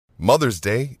Mother's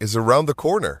Day is around the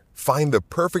corner. Find the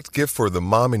perfect gift for the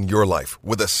mom in your life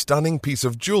with a stunning piece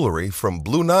of jewelry from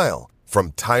Blue Nile.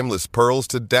 From timeless pearls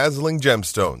to dazzling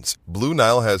gemstones, Blue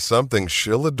Nile has something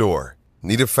she'll adore.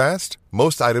 Need it fast?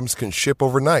 Most items can ship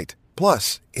overnight.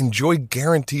 Plus, enjoy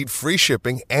guaranteed free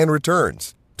shipping and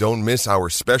returns. Don't miss our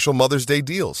special Mother's Day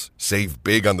deals. Save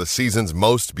big on the season's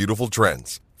most beautiful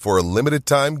trends. For a limited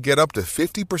time, get up to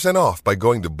 50% off by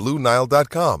going to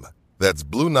BlueNile.com. That's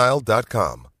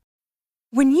BlueNile.com.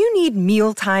 When you need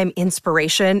mealtime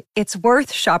inspiration, it's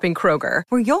worth shopping Kroger,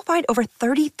 where you'll find over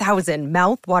 30,000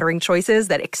 mouth-watering choices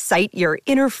that excite your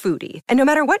inner foodie. And no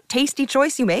matter what tasty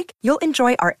choice you make, you'll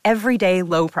enjoy our everyday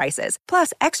low prices,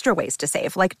 plus extra ways to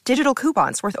save, like digital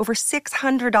coupons worth over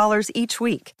 $600 each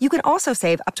week. You can also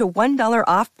save up to $1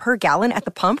 off per gallon at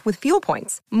the pump with fuel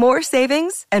points. More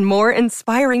savings and more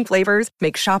inspiring flavors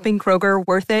make shopping Kroger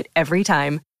worth it every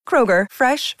time. Kroger,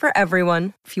 fresh for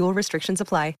everyone. Fuel restrictions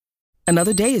apply.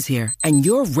 Another day is here, and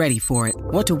you're ready for it.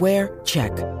 What to wear?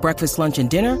 Check. Breakfast, lunch, and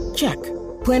dinner? Check.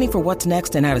 Planning for what's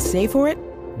next and how to save for it?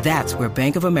 That's where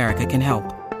Bank of America can help.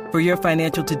 For your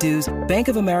financial to-dos, Bank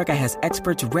of America has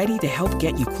experts ready to help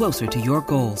get you closer to your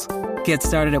goals. Get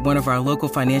started at one of our local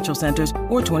financial centers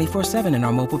or 24/7 in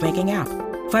our mobile banking app.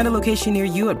 Find a location near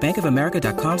you at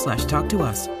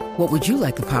bankofamerica.com/talktous. What would you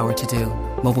like the power to do?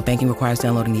 Mobile banking requires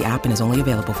downloading the app and is only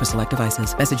available for select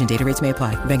devices. Message and data rates may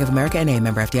apply. Bank of America N.A.,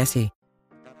 member FDIC.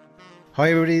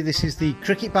 Hi everybody, this is the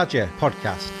Cricket Badger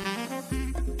podcast.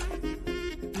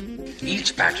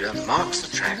 Each badger marks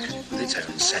the track with its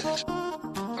own scent.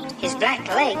 His black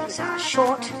legs are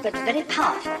short but very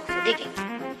powerful for digging.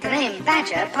 The name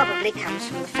badger probably comes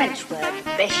from the French word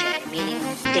bêcher, meaning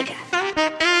digger.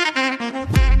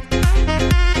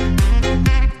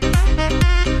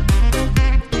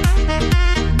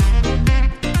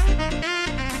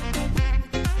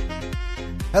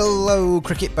 Hello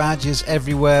Cricket Badgers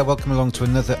everywhere, welcome along to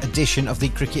another edition of the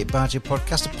Cricket Badger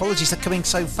podcast. Apologies they're coming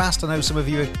so fast, I know some of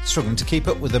you are struggling to keep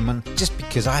up with them, and just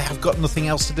because I have got nothing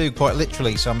else to do, quite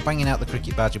literally, so I'm banging out the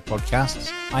Cricket Badger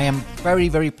podcasts. I am very,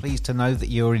 very pleased to know that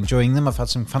you're enjoying them. I've had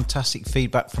some fantastic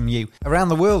feedback from you around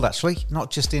the world actually,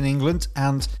 not just in England,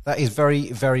 and that is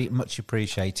very, very much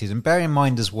appreciated. And bear in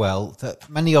mind as well that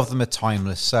many of them are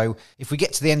timeless, so if we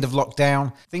get to the end of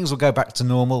lockdown, things will go back to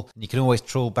normal, and you can always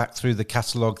trawl back through the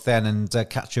catalogue then and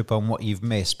catch up on what you've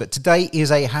missed. But today is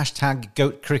a hashtag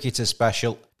Goat Cricketer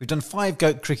special. We've done 5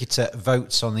 Goat Cricketer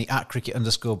votes on the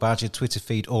 @cricket_badger Twitter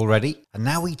feed already. And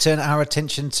now we turn our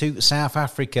attention to South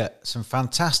Africa. Some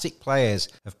fantastic players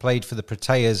have played for the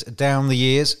Proteas down the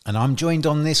years. And I'm joined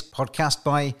on this podcast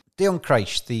by Deon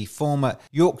Craish, the former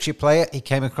Yorkshire player. He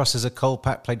came across as a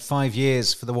Kolpak, played 5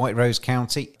 years for the White Rose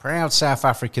County. Proud South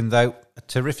African though, a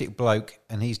terrific bloke,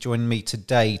 and he's joined me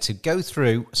today to go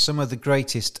through some of the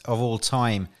greatest of all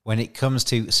time when it comes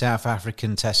to South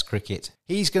African Test cricket.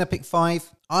 He's going to pick 5,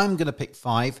 I'm going to pick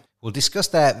 5. We'll discuss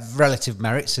their relative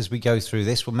merits as we go through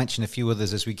this. We'll mention a few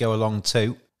others as we go along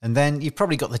too. And then you've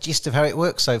probably got the gist of how it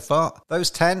works so far.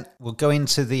 Those 10 will go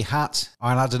into the hat.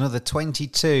 I'll add another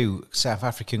 22 South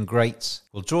African greats.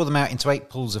 We'll draw them out into 8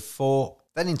 pools of 4.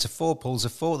 Then into 4 pools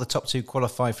of 4, the top 2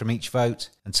 qualify from each vote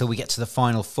until we get to the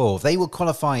final 4. They will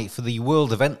qualify for the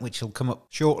World event, which will come up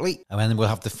shortly, and then we'll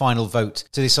have the final vote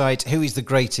to decide who is the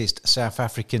greatest South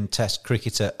African Test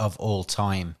cricketer of all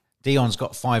time. Deon's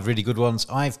got 5 really good ones.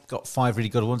 I've got 5 really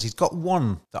good ones. He's got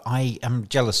one that I am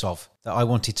jealous of, that I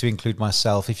wanted to include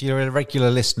myself. If you're a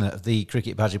regular listener of the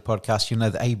Cricket Badger podcast, you'll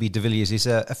know that AB de Villiers is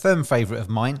a firm favourite of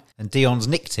mine, and Deon's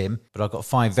nicked him, but I've got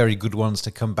 5 very good ones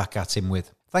to come back at him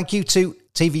with. Thank you to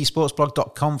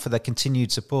tvsportsblog.com for their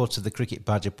continued support of the Cricket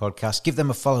Badger podcast. Give them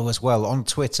a follow as well on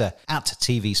Twitter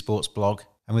 @tvsportsblog.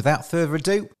 And without further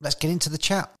ado, let's get into the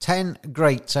chat. 10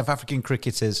 great South African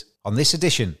cricketers on this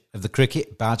edition of the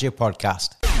Cricket Badger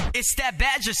podcast. It's that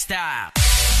Badger style.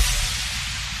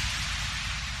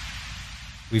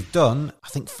 We've done, I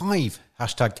think, 5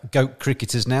 hashtag Goat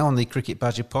cricketers now on the Cricket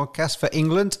Badger podcast. For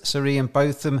England, Sir Ian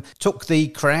Botham took the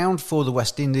crown. For the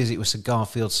West Indies, it was Sir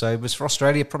Garfield Sobers. For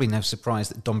Australia, probably no surprise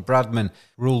that Don Bradman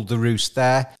ruled the roost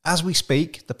there. As we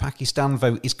speak, the Pakistan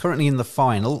vote is currently in the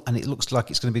final, and it looks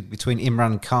like it's going to be between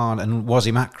Imran Khan and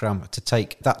Wasim Akram to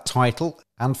take that title.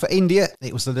 And for India,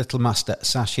 it was the little master,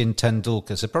 Sachin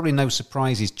Tendulkar. So probably no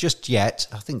surprises just yet.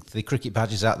 I think the cricket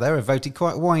badgers out there have voted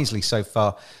quite wisely so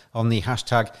far on the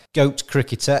hashtag Goat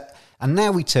Cricketer. And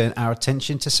now we turn our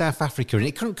attention to South Africa, and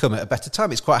it couldn't come at a better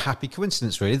time. It's quite a happy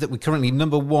coincidence, really, that we're currently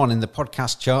number 1 in the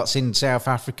podcast charts in South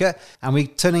Africa, and we're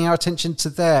turning our attention to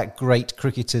their great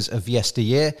cricketers of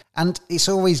yesteryear. And it's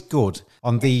always good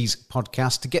on these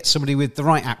podcasts to get somebody with the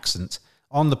right accent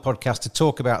on the podcast to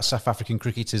talk about South African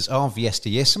cricketers of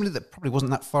yesteryear, somebody that probably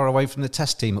wasn't that far away from the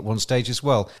Test team at one stage as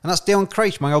well. And that's Deon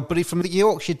Craich, my old buddy from the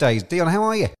Yorkshire days. Deon, how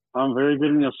are you? I'm very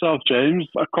good in yourself, James.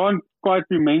 I can't quite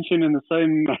be mentioned in the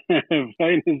same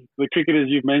vein as the cricketers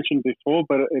you've mentioned before,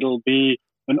 but it'll be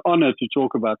an honour to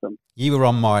talk about them. You were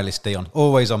on my list, Deon.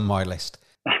 Always on my list.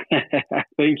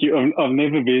 Thank you. I've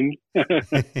never been.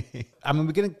 I mean,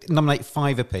 we're going to nominate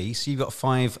 5 apiece. You've got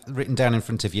 5 written down in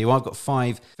front of you. I've got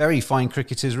 5 very fine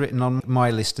cricketers written on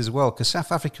my list as well, because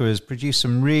South Africa has produced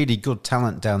some really good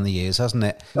talent down the years, hasn't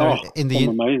it?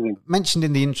 Amazing. Mentioned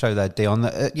in the intro there, Deon,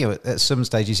 that at some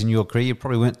stages in your career, you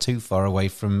probably weren't too far away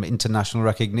from international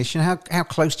recognition. How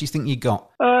close do you think you got?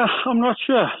 I'm not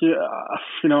sure.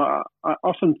 I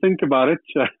often think about it,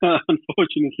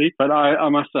 unfortunately. But I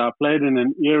must say, I played in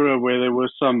an era where there were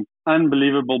some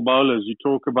unbelievable bowlers. You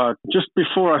talk about, just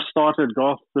before I started,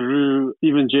 Garth Theroux,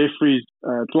 Stephen Jeffries,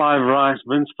 Clive Rice,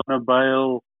 Vince van der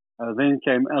Bijl, then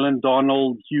came Alan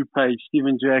Donald, Hugh Page,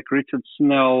 Stephen Jack, Richard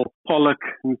Snell, Pollock,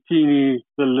 Ntini.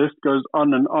 The list goes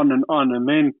on and on and on. And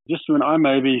then just when I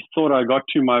maybe thought I got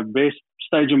to my best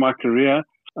stage of my career,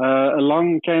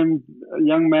 along came a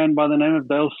young man by the name of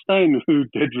Dale Steyn, who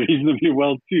did reasonably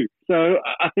well too. So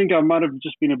I think I might have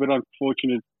just been a bit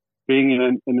unfortunate being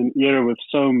in an era with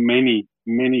so many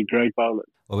great bowlers.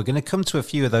 Well, we're going to come to a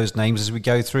few of those names as we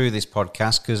go through this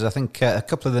podcast, because I think a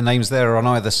couple of the names there are on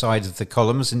either side of the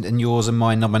columns, and yours and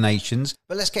my nominations.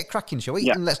 But let's get cracking, shall we?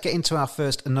 Yeah. And let's get into our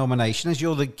first nomination. As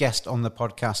you're the guest on the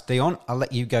podcast, Deon, I'll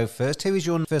let you go first. Who is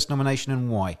your first nomination and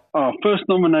why? Our first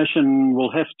nomination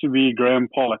will have to be Graeme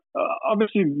Pollock.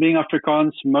 Obviously, being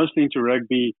Afrikaans, mostly into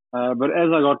rugby, but as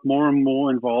I got more and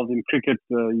more involved in cricket,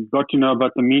 you got to know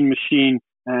about the Mean Machine,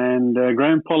 and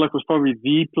Graeme Pollock was probably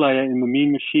the player in the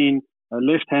Mean Machine. A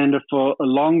left-hander for a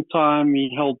long time.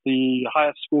 He held the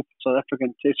highest score for South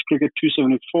African Test cricket,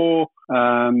 274.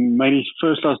 Made his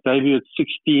first-class debut at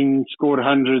 16, scored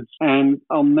hundreds. And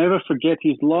I'll never forget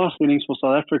his last innings for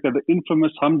South Africa, the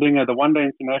infamous humdinger, the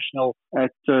one-day international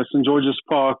at St. George's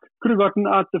Park. Could have gotten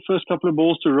out the first couple of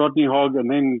balls to Rodney Hogg,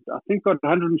 and then I think got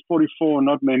 144,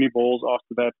 not many balls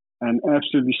after that, and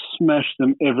absolutely smashed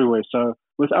them everywhere. So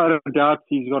without a doubt,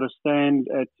 he's got to stand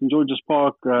at St. George's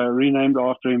Park, renamed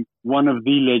after him, one of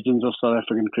the legends of South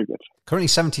African cricket. Currently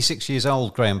 76 years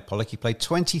old, Graeme Pollock. He played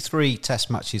 23 Test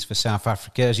matches for South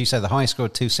Africa. As you say, the highest score,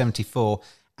 274,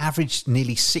 averaged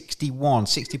nearly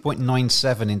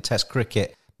 60.97 in Test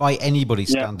cricket. By anybody's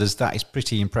standards, that is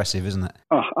pretty impressive, isn't it?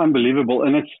 Oh, unbelievable.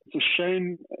 And it's a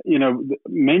shame,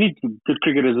 many good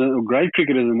cricketers, or great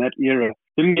cricketers in that era,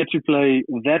 didn't get to play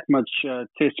that much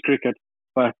Test cricket.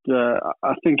 But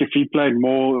I think if he played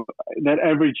more, that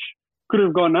average could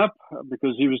have gone up,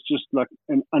 because he was just like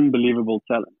an unbelievable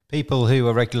talent. People who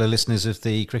are regular listeners of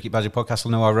the Cricket Badger podcast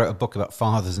will know I wrote a book about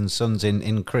fathers and sons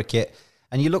in cricket.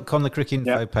 And you look on the cricket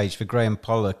info page for Graeme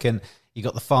Pollock, and you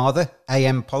got the father,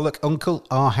 A.M. Pollock, uncle,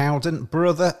 R. Howden,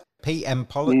 brother, P.M.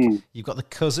 Pollock. You've got the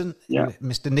cousin,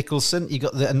 Mr. Nicholson. You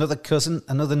got another cousin,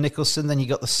 another Nicholson. Then you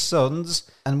got the sons,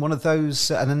 and one of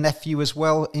those, and a nephew as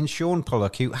well in Sean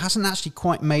Pollock, who hasn't actually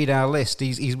quite made our list.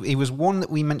 He was one that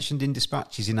we mentioned in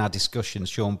dispatches in our discussion,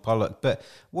 Sean Pollock. But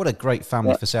what a great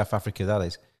family for South Africa that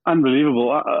is.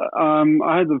 Unbelievable.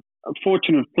 I had the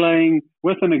fortune of playing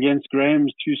with and against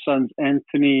Graham's two sons,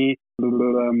 Anthony.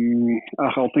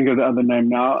 I'll think of the other name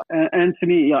now.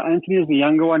 Anthony is the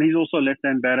younger one. He's also a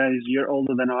left-hand batter. He's a year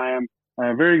older than I am.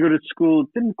 Very good at school.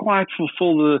 Didn't quite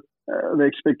fulfill the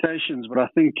expectations, but I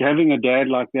think having a dad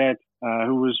like that,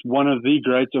 who was one of the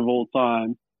greats of all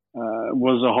time,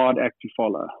 was a hard act to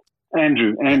follow.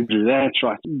 Andrew, that's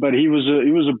right. But he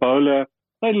was a bowler.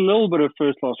 Played a little bit of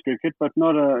first-class cricket, but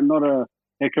not a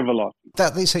heck of a lot.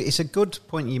 It's a good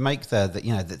point you make there. That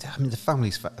the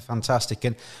family's fantastic,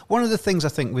 and one of the things I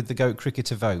think with the GOAT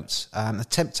cricketer votes, the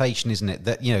temptation, isn't it,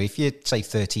 that if you're say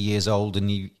 30 years old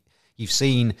and you've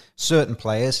seen certain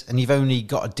players and you've only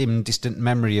got a dim, distant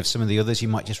memory of some of the others, you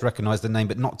might just recognise the name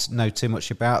but not know too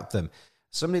much about them.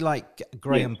 Somebody like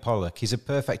Graeme Pollock is a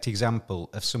perfect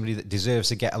example of somebody that deserves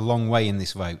to get a long way in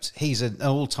this vote. He's an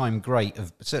all-time great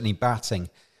of certainly batting,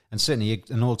 and certainly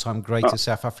an all-time great of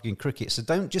South African cricket. So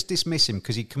don't just dismiss him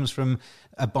because he comes from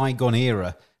a bygone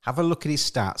era. Have a look at his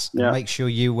stats and make sure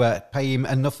you pay him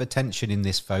enough attention in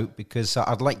this vote, because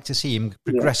I'd like to see him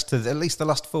progress to at least the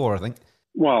last 4, I think.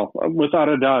 Well, without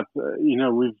a doubt,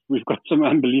 we've got some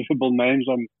unbelievable names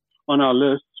on our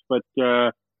lists, but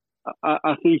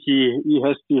I think he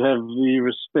has to have the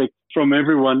respect from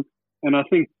everyone, and I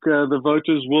think the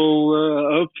voters will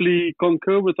hopefully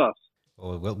concur with us.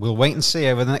 Well, we'll wait and see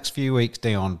over the next few weeks,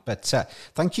 Dion. But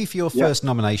thank you for your first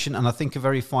nomination, and I think a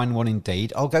very fine one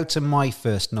indeed. I'll go to my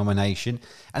first nomination,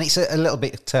 and it's a little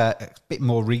bit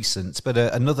more recent, but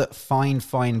another fine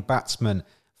batsman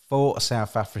for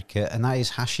South Africa, and that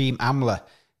is Hashim Amla.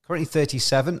 Currently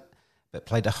 37, but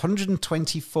played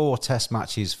 124 Test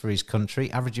matches for his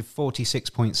country, average of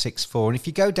 46.64. And if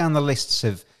you go down the lists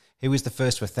of who was the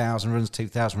first for 1,000 runs,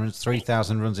 2,000 runs,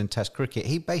 3,000 runs in Test cricket,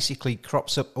 he basically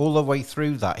crops up all the way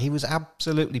through that. He was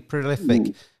absolutely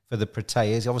prolific for the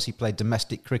Proteas. He obviously played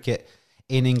domestic cricket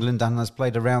in England and has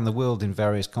played around the world in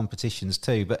various competitions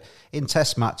too. But in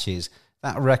Test matches,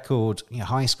 that record,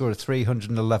 high score of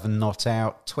 311 not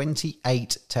out,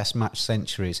 28 Test match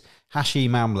centuries.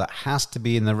 Hashim Amla has to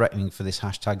be in the reckoning for this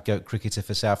hashtag GOAT cricketer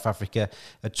for South Africa.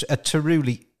 A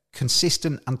truly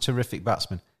consistent and terrific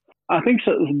batsman. I think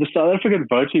the South African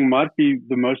voting might be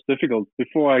the most difficult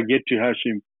before I get to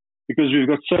Hashim, because we've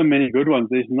got so many good ones.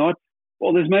 There's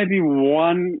maybe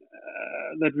one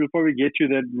that we'll probably get to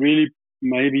that really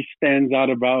maybe stands out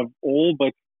above all,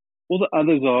 but all the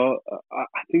others are,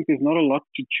 I think there's not a lot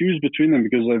to choose between them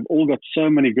because they've all got so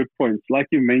many good points. Like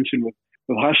you mentioned with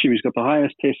Hashim, he's got the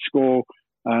highest Test score.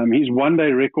 His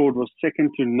one-day record was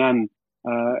second to none,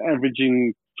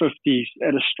 averaging 50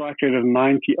 at a strike rate of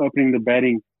 90, opening the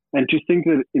batting. And to think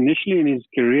that initially in his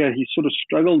career, he sort of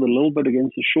struggled a little bit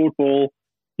against the short ball.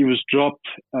 He was dropped,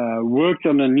 worked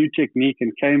on a new technique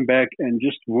and came back and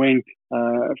just went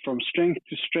from strength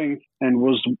to strength and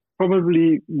was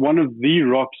probably one of the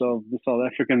rocks of the South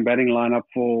African batting lineup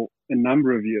for a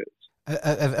number of years.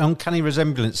 An uncanny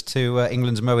resemblance to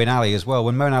England's Moeen Ali as well.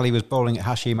 When Moeen Ali was bowling at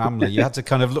Hashim Amla, you had to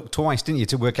kind of look twice, didn't you,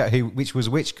 to work out which was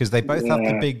which, because they both had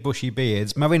the big bushy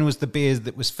beards. Moeen was the beard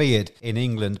that was feared in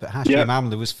England, but Hashim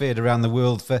Amla was feared around the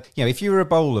world for, if you were a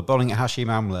bowler bowling at Hashim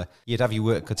Amla, you'd have your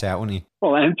work cut out, wouldn't you?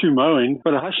 Well, and to Moeen,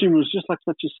 but Hashim was just like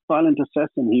such a silent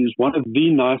assassin. He was one of the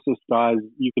nicest guys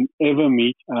you can ever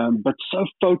meet, but so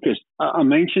focused. I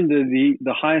mentioned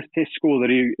the highest Test score that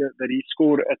he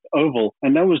scored at the Oval,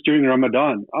 and that was during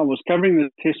Ramadan. I was covering the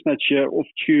Test match here off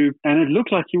tube, and it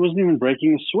looked like he wasn't even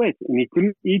breaking a sweat, and he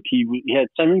couldn't eat. He had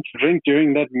something to drink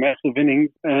during that massive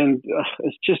innings, and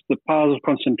it's just the powers of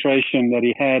concentration that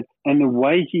he had, and the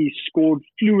way he scored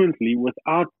fluently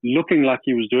without looking like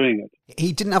he was doing it.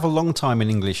 He didn't have a long time in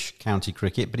English county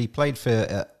cricket, but he played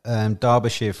for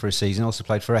Derbyshire for a season, also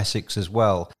played for Essex as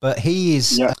well. But he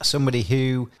is somebody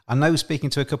who, I know speaking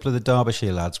to a couple of the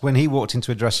Derbyshire lads, when he walked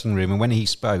into a dressing room and when he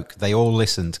spoke, they all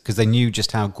listened because they knew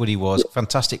just how good he was.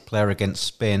 Fantastic player against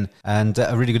spin, and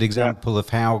a really good example of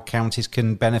how counties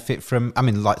can benefit from,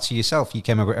 like to yourself, you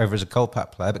came over as a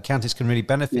Kolpak player, but counties can really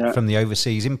benefit from the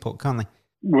overseas input, can't they?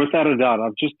 Without a doubt.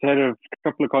 I've just had a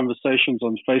couple of conversations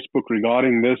on Facebook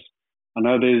regarding this. I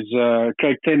know there's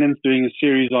Craig Tennant's doing a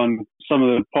series on some of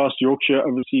the past Yorkshire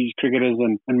overseas cricketers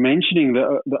and mentioning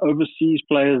the overseas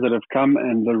players that have come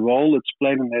and the role it's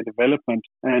played in their development.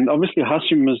 And obviously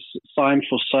Hashim was signed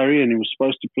for Surrey and he was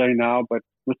supposed to play now, but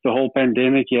with the whole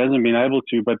pandemic, he hasn't been able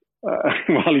to. But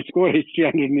while he scored his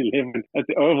 311 at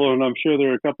the Oval, and I'm sure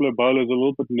there are a couple of bowlers a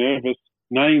little bit nervous,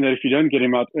 knowing that if you don't get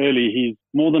him out early, he's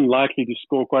more than likely to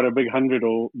score quite a big 100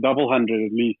 or double 100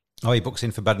 at least. Oh, he books in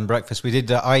for bed and breakfast. We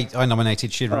did. I nominated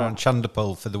Shivram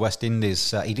Chanderpaul for the West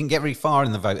Indies. He didn't get very far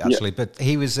in the vote, actually, but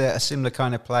he was a similar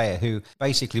kind of player who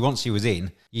basically, once he was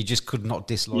in, you just could not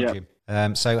dislodge him.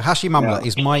 So Hashim Amla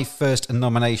is my first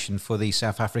nomination for the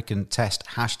South African Test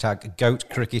hashtag GOAT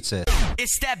cricketer.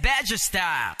 It's that Badger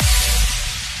style.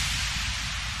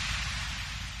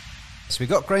 So we've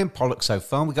got Graham Pollock so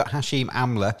far. We've got Hashim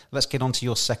Amla. Let's get on to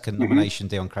your second nomination,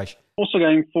 Dion Crash. Also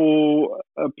going for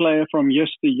a player from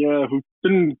yesteryear who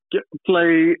didn't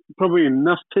play probably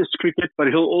enough Test cricket, but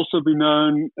he'll also be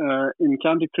known in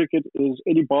county cricket, is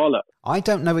Eddie Barlow. I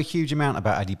don't know a huge amount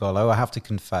about Eddie Barlow, I have to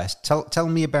confess. Tell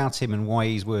me about him and why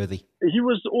he's worthy. He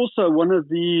was also one of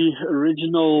the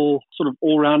original sort of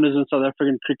all-rounders in South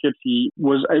African cricket. He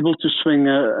was able to swing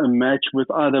a match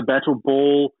with either bat or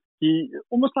ball. He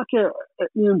almost like a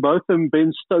Ian Botham,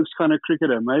 Ben Stokes kind of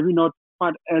cricketer, maybe not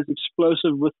quite as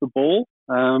explosive with the ball,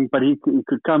 but he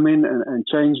could come in and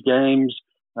change games.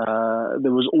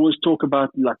 There was always talk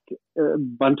about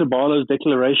Bunter Barlow's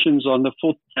declarations on the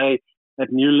fourth day at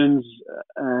Newlands,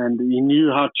 and he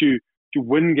knew how to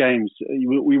win games. He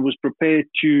was prepared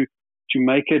to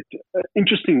make it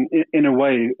interesting in a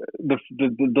way.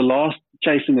 The last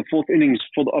chase in the fourth innings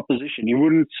for the opposition, he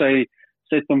wouldn't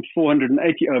set them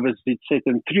 480 overs, he'd set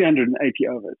them 380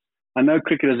 overs. I know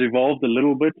cricket has evolved a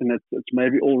little bit and it's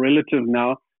maybe all relative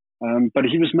now, but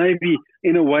he was maybe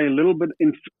in a way a little bit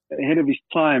ahead of his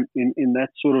time in that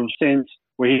sort of sense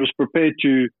where he was prepared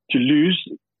to lose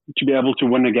to be able to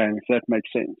win a game, if that makes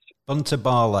sense. Bunter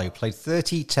Barlow played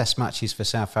 30 test matches for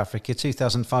South Africa,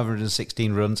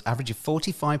 2,516 runs, average of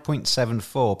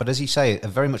 45.74. But as you say,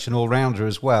 very much an all-rounder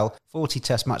as well. 40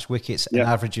 test match wickets, an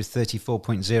average of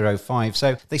 34.05.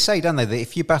 So they say, don't they, that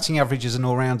if your batting average as an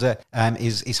all-rounder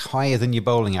is higher than your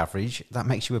bowling average, that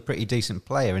makes you a pretty decent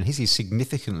player. And his is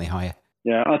significantly higher.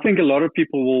 Yeah, I think a lot of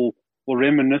people will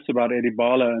reminisce about Eddie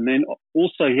Barlow. And then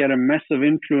also he had a massive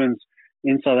influence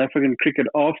in South African cricket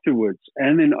afterwards,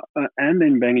 and then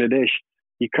Bangladesh.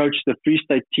 He coached the Free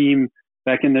State team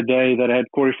back in the day that had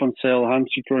Corey van Zyl, Hans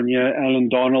Cronje, Alan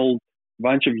Donald, a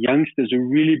bunch of youngsters who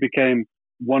really became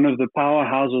one of the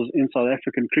powerhouses in South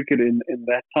African cricket in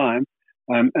that time.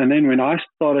 And then when I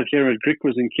started here at Grick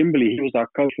was in Kimberley, he was our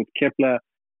coach with Kepler,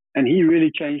 and he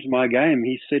really changed my game.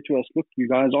 He said to us, look, you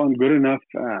guys aren't good enough.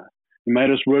 He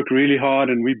made us work really hard,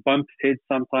 and we bumped heads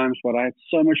sometimes, but I had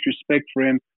so much respect for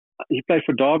him. He played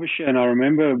for Derbyshire, and I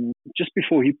remember just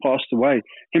before he passed away,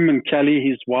 him and Kelly,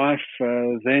 his wife,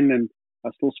 then, and I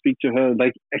still speak to her,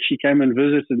 they actually came and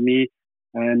visited me,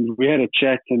 and we had a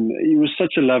chat, and he was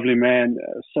such a lovely man,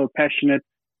 so passionate.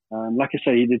 Like I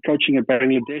say, he did coaching at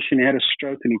Bangladesh, and he had a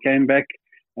stroke, and he came back,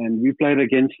 and we played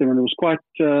against him, and it was quite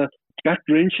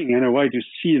gut-wrenching in a way to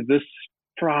see this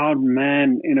proud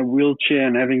man in a wheelchair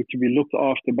and having to be looked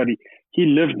after, but he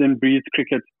lived and breathed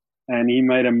cricket. And he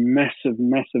made a massive,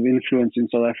 massive influence in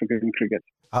South African cricket.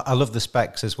 I love the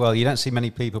specs as well. You don't see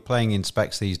many people playing in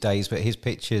specs these days, but his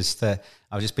pictures,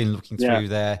 I've just been looking through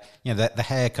there. You know, the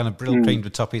hair kind of brill creamed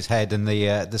atop his head and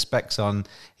the specs on.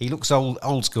 He looks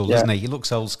old school, doesn't he? He looks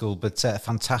old school, but a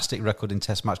fantastic record in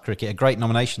Test match cricket. A great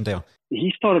nomination, Dale.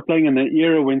 He started playing in the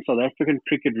era when South African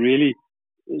cricket really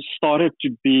started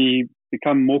to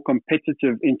become more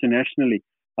competitive internationally.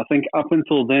 I think up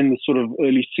until then, the sort of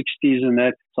early 60s and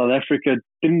that, South Africa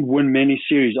didn't win many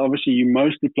series. Obviously, you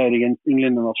mostly played against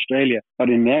England and Australia. But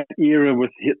in that era,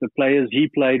 with the players he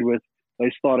played with,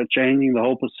 they started changing the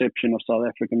whole perception of South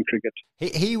African cricket.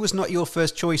 He was not your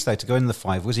first choice, though, to go in the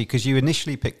five, was he? Because you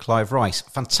initially picked Clive Rice.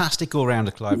 Fantastic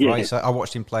all-rounder, Clive Rice. I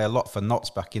watched him play a lot for Notts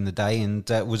back in the day and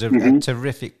was a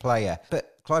terrific player.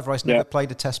 But Clive Rice never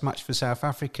played a test match for South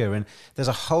Africa. And there's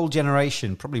a whole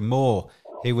generation, probably more,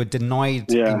 who were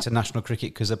denied international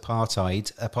cricket because of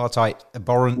apartheid,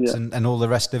 abhorrent and all the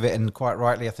rest of it. And quite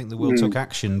rightly, I think the world took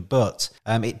action. But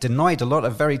it denied a lot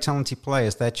of very talented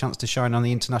players their chance to shine on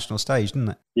the international stage, didn't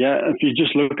it? Yeah, if you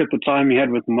just look at the time he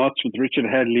had with Notts, with Richard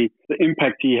Hadley, the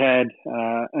impact he had.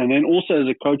 And then also as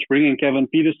a coach, bringing Kevin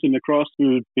Peterson across,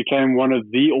 who became one of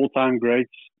the all-time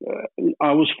greats.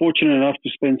 I was fortunate enough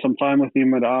to spend some time with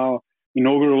him at our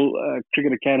inaugural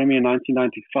Cricket Academy in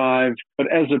 1995.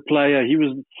 But as a player, he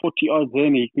was 40-odd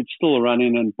then. He could still run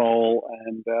in and bowl.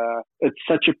 And it's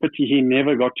such a pity he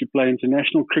never got to play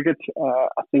international cricket.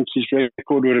 I think his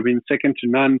record would have been second to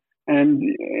none. And,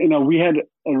 you know, we had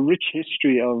a rich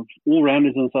history of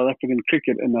all-rounders in South African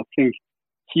cricket. And I think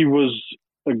he was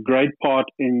a great part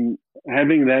in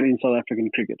having that in South African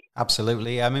cricket.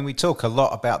 Absolutely. I mean, we talk a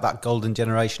lot about that golden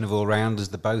generation of all-rounders,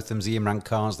 the Bothams, the Imran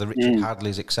Khans, the Richard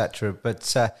Hadleys, etc.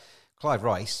 But Clive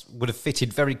Rice would have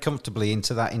fitted very comfortably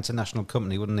into that international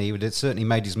company, wouldn't he? He would have certainly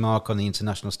made his mark on the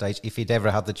international stage if he'd ever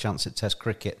had the chance at Test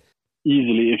cricket.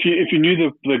 Easily. If you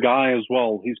knew the guy as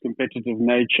well, his competitive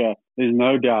nature, there's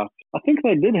no doubt. I think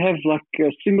they did have like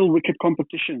single wicket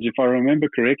competitions, if I remember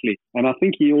correctly. And I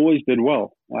think he always did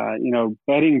well.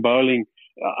 Batting, bowling.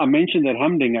 I mentioned that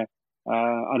Humdinger.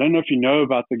 I don't know if you know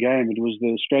about the game. It was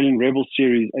the Australian Rebel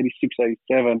Series,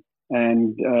 86-87.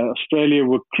 And Australia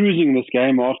were cruising this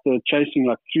game after chasing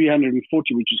like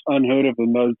 340, which is unheard of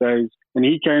in those days. And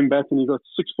he came back and he got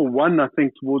 6 for 1, I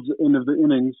think, towards the end of the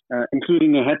innings,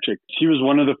 including a hat-trick. He was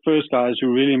one of the first guys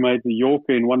who really made the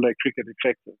Yorker in one-day cricket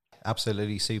effective.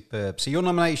 Absolutely superb. So your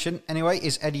nomination, anyway,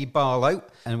 is Eddie Barlow,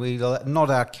 and we'll nod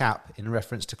our cap in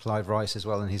reference to Clive Rice as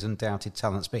well and his undoubted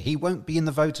talents. But he won't be in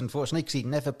the vote, unfortunately, because he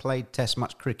never played Test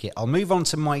match cricket. I'll move on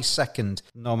to my second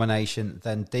nomination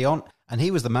then, Dion. And he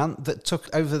was the man that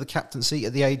took over the captaincy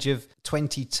at the age of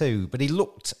 22. But he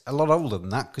looked a lot older than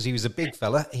that because he was a big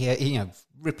fella. He had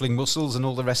rippling muscles and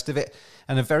all the rest of it.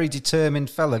 And a very determined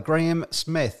fella. Graham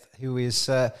Smith, who is,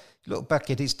 look back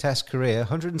at his Test career,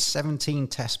 117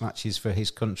 Test matches for his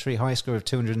country, high score of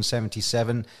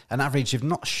 277, an average of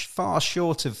not far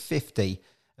short of 50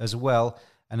 as well.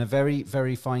 And a very,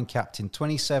 very fine captain.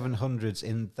 2700s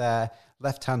in there,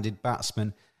 left-handed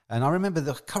batsman. And I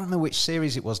can't remember which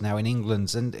series it was now in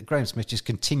England, and Graham Smith just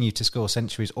continued to score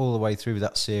centuries all the way through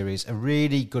that series. A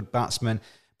really good batsman,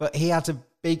 but he had a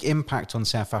big impact on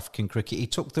South African cricket. He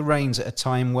took the reins at a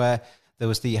time where There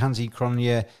was the Hansi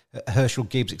Cronje, Herschel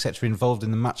Gibbs, etc., involved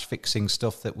in the match-fixing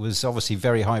stuff that was obviously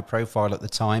very high profile at the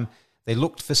time. They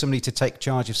looked for somebody to take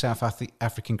charge of South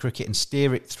African cricket and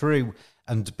steer it through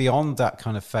and beyond that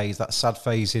kind of phase, that sad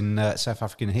phase in South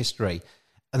African history.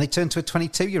 And they turned to a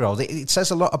 22-year-old. It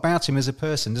says a lot about him as a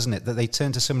person, doesn't it, that they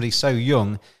turned to somebody so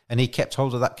young and he kept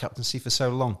hold of that captaincy for so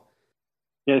long.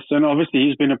 Yes, and obviously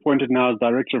he's been appointed now as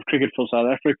Director of Cricket for South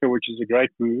Africa, which is a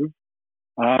great move.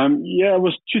 It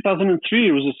was 2003.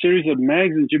 It was a series that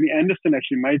Mags and Jimmy Anderson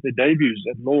actually made their debuts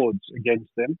at Lords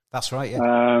against them. That's right,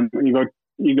 yeah.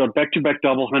 You got back-to-back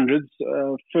double hundreds.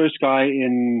 First guy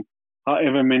in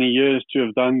however many years to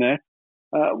have done that.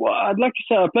 Well, I'd like to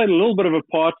say I played a little bit of a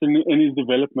part in his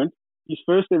development. His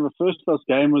first ever first-class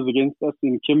game was against us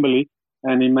in Kimberley,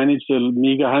 and he managed a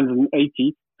meager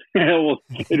 180. Well,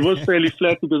 it was fairly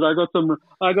flat because I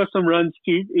got some runs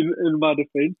too in my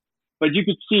defence. But you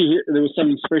could see there was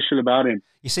something special about him.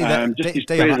 You see that,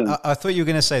 Dion, I thought you were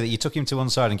going to say that you took him to one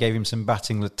side and gave him some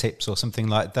batting tips or something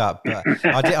like that. But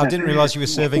I didn't realise you were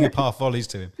serving up half volleys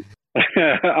to him.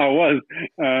 I was,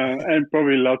 and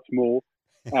probably lots more.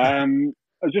 I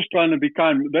was just trying to be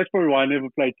kind. That's probably why I never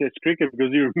played Test cricket,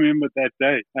 because you remember that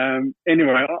day.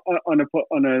 Anyway,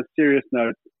 on a serious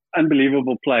note,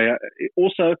 unbelievable player.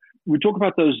 Also, we talk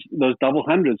about those double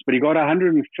hundreds, but he got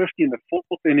 150 in the fourth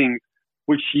innings,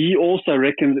 which he also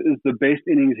reckons is the best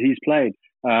innings he's played,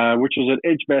 which was at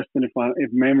Edgbaston,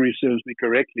 if memory serves me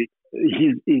correctly.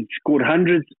 He scored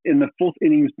hundreds in the fourth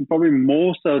innings, probably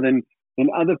more so than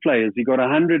other players. He got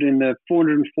 100 in the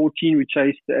 414 we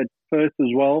chased at Perth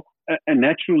as well. A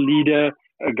natural leader,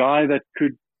 a guy that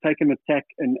could take an attack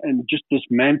and just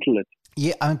dismantle it.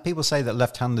 Yeah, I mean, people say that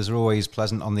left-handers are always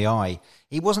pleasant on the eye.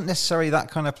 He wasn't necessarily that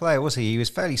kind of player, was he? He was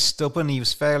fairly stubborn. He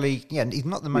was he's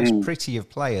not the most pretty of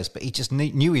players, but he just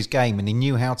knew his game and he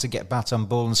knew how to get bat on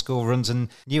ball and score runs and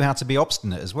knew how to be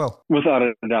obstinate as well. Without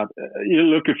a doubt.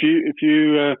 Look, if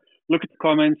you look at the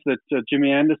comments that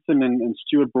Jimmy Anderson and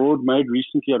Stuart Broad made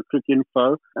recently on Cricket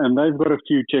Info, and they've got a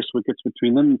few test wickets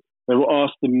between them. They were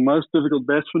asked the most difficult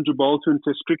batsman to bowl to in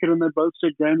Test cricket, and they both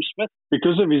said Graeme Smith,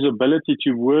 because of his ability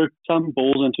to work some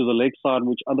balls into the leg side,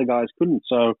 which other guys couldn't.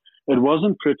 So it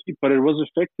wasn't pretty, but it was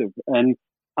effective. And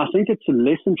I think it's a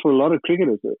lesson for a lot of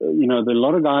cricketers. There are a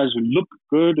lot of guys who look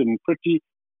good and pretty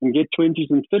and get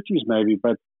 20s and 30s maybe,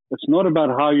 but it's not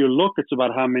about how you look, it's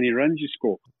about how many runs you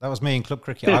score. That was me in club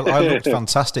cricket. I looked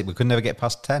fantastic. We could never get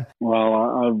past 10.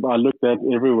 Well, I looked at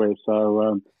everywhere.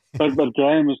 So, but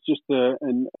Graeme was just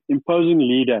an imposing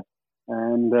leader.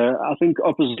 And I think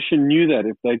opposition knew that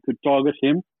if they could target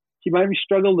him. He maybe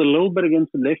struggled a little bit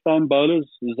against the left-arm bowlers,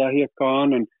 Zahir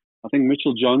Khan, and I think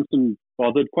Mitchell Johnson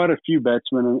bothered quite a few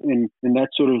batsmen in that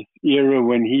sort of era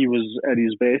when he was at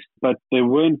his best. But there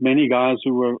weren't many guys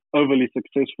who were overly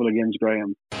successful against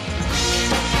Graeme.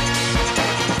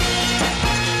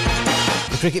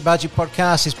 The Cricket Badger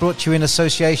podcast is brought to you in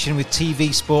association with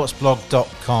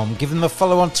tvsportsblog.com. Give them a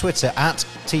follow on Twitter at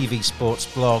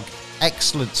tvsportsblog.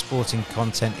 Excellent sporting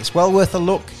content. It's well worth a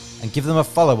look. And give them a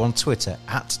follow on Twitter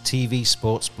at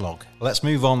tvsportsblog. Let's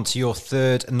move on to your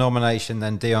third nomination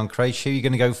then, Dion Craich. Who are you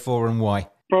going to go for and why?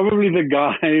 Probably the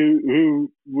guy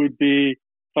who would be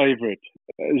favourite,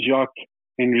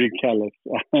 Jacques-Henri Kallis.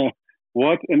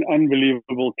 What an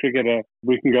unbelievable cricketer.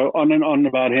 We can go on and on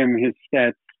about him, his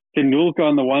stats. Tendulkar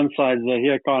on the one side,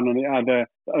 Zahir Khan on the other.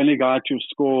 The only guy to have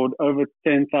scored over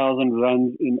 10,000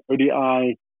 runs in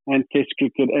ODI and Test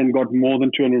cricket and got more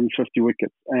than 250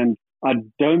 wickets. And I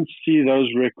don't see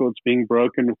those records being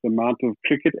broken with the amount of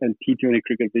cricket and T20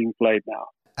 cricket being played now.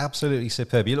 Absolutely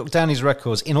superb. You look down his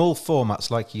records in all formats,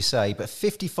 like you say, but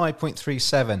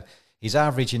 55.37 his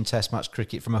average in Test match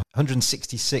cricket from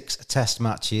 166 Test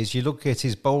matches. You look at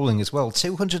his bowling as well,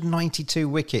 292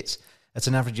 wickets at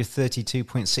an average of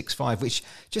 32.65, which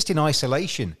just in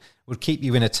isolation would keep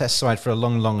you in a Test side for a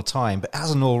long, long time. But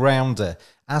as an all-rounder,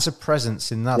 as a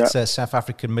presence in that South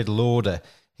African middle order,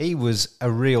 he was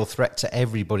a real threat to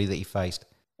everybody that he faced.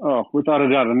 Oh, without a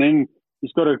doubt. And then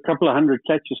he's got a couple of hundred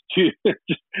catches too,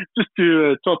 just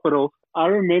to top it off. I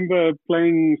remember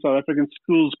playing South African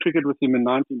schools cricket with him in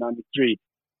 1993.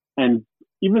 And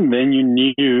even then you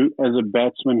knew as a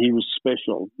batsman he was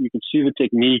special. You could see the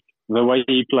technique, the way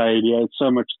he played. He had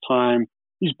so much time.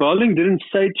 His bowling didn't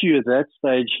say to you at that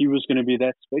stage he was going to be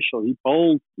that special. He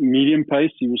bowled medium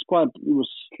pace. He was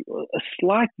a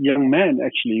slight young man,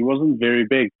 actually. He wasn't very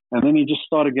big. And then he just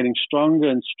started getting stronger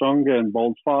and stronger and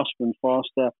bowled faster and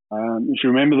faster. If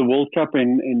you remember the World Cup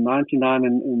in 99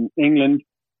 in England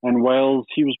and Wales,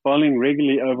 he was bowling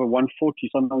regularly over 140,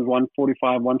 sometimes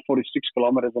 145, 146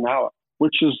 kilometers an hour,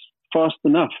 which is fast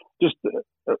enough. Just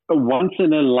a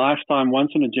once-in-a-lifetime,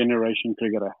 once-in-a-generation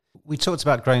cricketer. We talked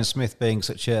about Graham Smith being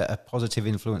such a positive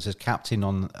influence as captain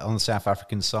on the South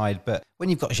African side, but when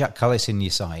you've got Jacques Kallis in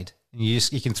your side,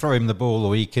 you can throw him the ball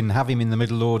or you can have him in the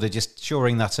middle order just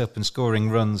shoring that up and scoring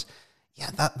runs.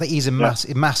 Yeah, that he's a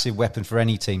massive weapon for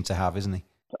any team to have, isn't he?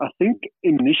 I think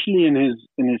initially in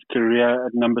his career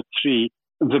at number 3,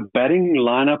 the batting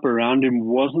lineup around him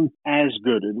wasn't as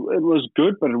good. It was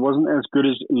good, but it wasn't as good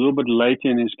as a little bit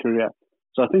later in his career.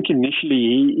 So I think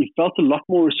initially he felt a lot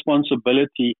more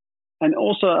responsibility. And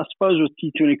also, I suppose with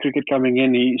T20 cricket coming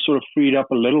in, he sort of freed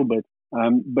up a little bit.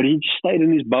 But he just stayed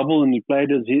in his bubble and he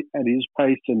played at his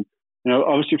pace. And,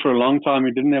 obviously for a long time,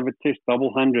 he didn't have a test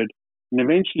double 100. And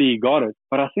eventually he got it.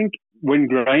 But I think when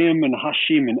Graham and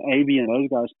Hashim and Avi and those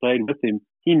guys played with him,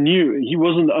 he knew he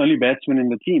wasn't the only batsman in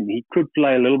the team. He could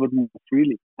play a little bit more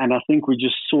freely. And I think we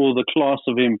just saw the class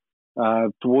of him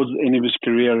towards the end of his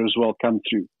career as well come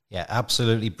through. Yeah,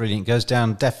 absolutely brilliant. Goes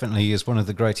down definitely as one of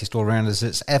the greatest all-rounders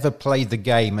that's ever played the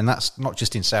game. And that's not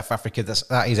just in South Africa,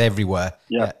 that is everywhere.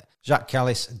 Yeah. Jacques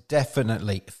Kallis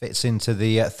definitely fits into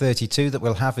the 32 that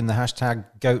we'll have in the hashtag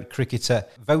GOAT Cricketer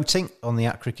voting on the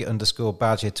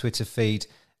 @cricket_badger Twitter feed.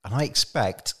 And I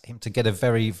expect him to get a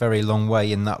very, very long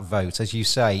way in that vote. As you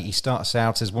say, he starts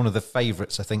out as one of the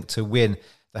favourites, I think, to win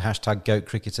the hashtag GOAT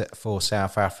Cricketer for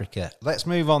South Africa. Let's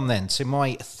move on then to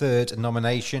my third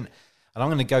nomination. And I'm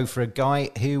going to go for a guy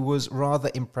who was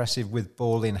rather impressive with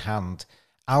ball in hand,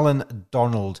 Alan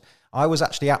Donald. I was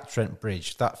actually at Trent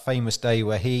Bridge, that famous day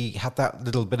where he had that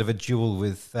little bit of a duel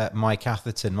with Mike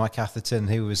Atherton. Mike Atherton,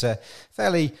 who was a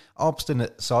fairly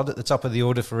obstinate sod at the top of the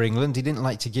order for England. He didn't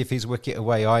like to give his wicket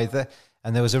away either.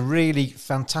 And there was a really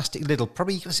fantastic little,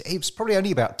 it was probably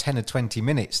only about 10 or 20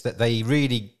 minutes that they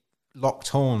really locked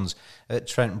horns at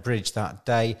Trent Bridge that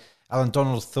day. Alan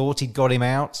Donald thought he'd got him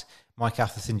out. Mike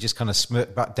Atherton just kind of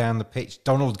smirked back down the pitch.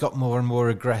 Donald got more and more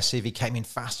aggressive. He came in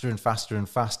faster and faster and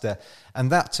faster.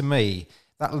 And that, to me,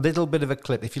 that little bit of a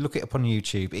clip, if you look it up on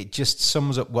YouTube, it just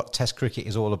sums up what Test cricket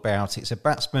is all about. It's a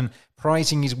batsman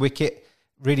prizing his wicket,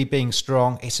 really being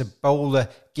strong. It's a bowler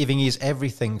giving his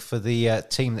everything for the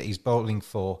team that he's bowling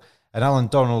for. And Alan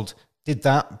Donald did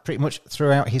that pretty much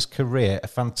throughout his career. A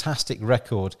fantastic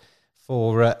record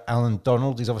for Alan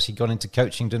Donald. He's obviously gone into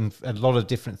coaching, done a lot of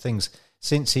different things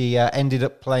since he ended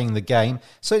up playing the game.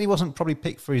 Certainly wasn't probably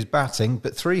picked for his batting,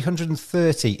 but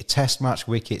 330 test match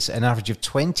wickets at an average of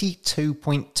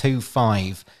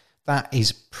 22.25. That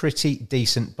is pretty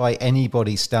decent by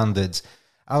anybody's standards.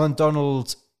 Alan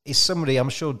Donald is somebody, I'm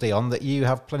sure, Dion, that you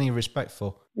have plenty of respect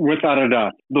for. Without a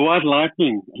doubt. The White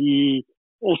Lightning, he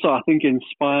also, I think,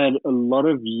 inspired a lot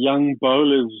of young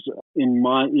bowlers in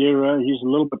my era. He's a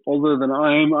little bit older than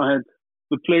I am. I had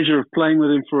the pleasure of playing with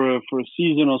him for a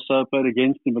season or so, played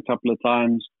against him a couple of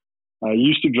times.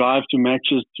 Used to drive to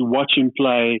matches to watch him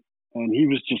play, and he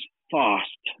was just fast.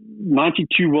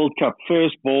 92 World Cup,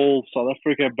 first ball, South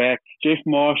Africa back. Jeff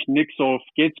Marsh nicks off,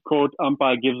 gets caught,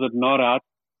 umpire gives it not out.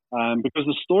 Because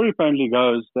the story apparently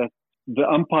goes that the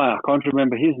umpire, I can't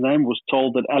remember his name, was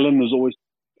told that Alan was always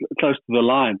close to the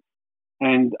line.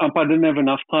 And umpire didn't have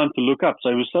enough time to look up, so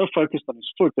he was so focused on his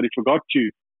foot that he forgot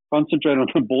to concentrate on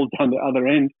the ball down the other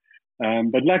end.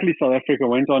 But luckily South Africa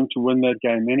went on to win that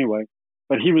game anyway.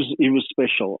 But he was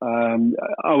special.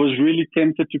 I was really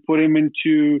tempted to put him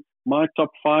into my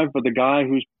top 5, but the guy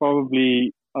who's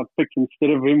probably I've picked instead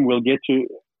of him we'll get to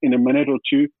in a minute or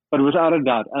two. But without a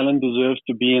doubt, Alan deserves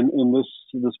to be in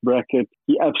this bracket.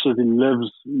 He absolutely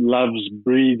loves,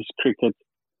 breathes cricket.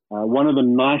 One of the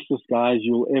nicest guys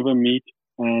you'll ever meet,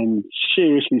 and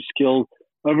seriously skilled.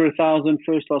 Over 1,000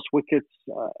 first-class wickets.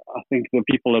 I think the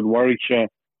people at Warwickshire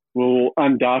will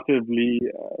undoubtedly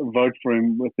vote for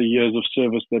him with the years of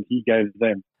service that he gave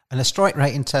them. And a strike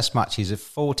rate in test matches of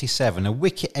 47, a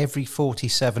wicket every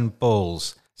 47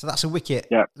 balls. So that's a wicket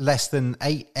less than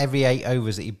every 8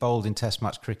 overs that he bowled in test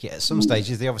match cricket. At some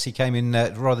stages, they obviously came in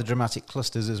rather dramatic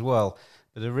clusters as well.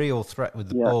 But a real threat with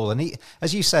the ball. And he,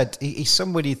 as you said, he's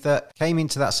somebody that came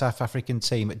into that South African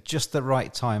team at just the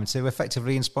right time to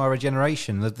effectively inspire a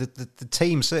generation. The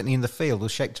team, certainly in the field,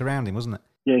 was shaped around him, wasn't it?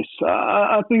 Yes,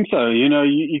 I think so.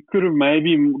 You could have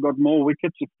maybe got more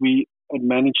wickets if we had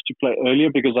managed to play earlier,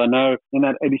 because I know in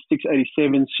that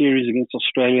 86-87 series against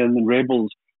Australia and the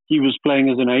Rebels, he was playing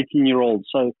as an 18-year-old.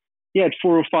 So he had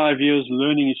 4 or 5 years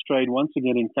learning his trade once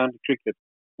again in county cricket.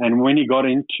 And when he got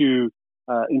into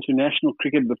international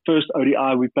cricket, the first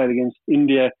ODI we played against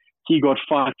India, he got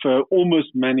 5 for,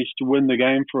 almost managed to win the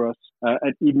game for us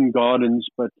at Eden Gardens,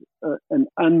 but an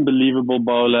unbelievable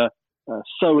bowler,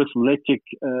 so athletic,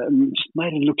 just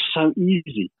made it look so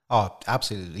easy. Oh,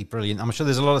 absolutely brilliant. I'm sure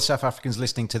there's a lot of South Africans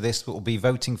listening to this that will be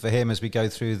voting for him as we go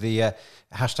through the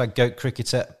hashtag Goat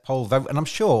Cricketer poll vote. And I'm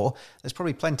sure there's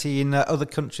probably plenty in other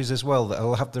countries as well that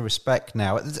will have the respect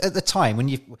now. At the time, when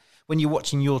you're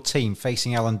watching your team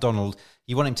facing Alan Donald,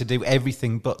 you want him to do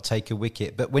everything but take a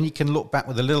wicket. But when you can look back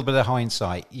with a little bit of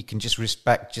hindsight, you can just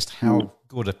respect just how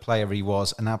good a player he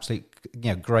was, an absolute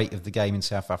great of the game in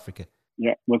South Africa.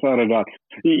 Yeah, without a doubt.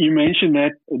 You mentioned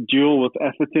that duel with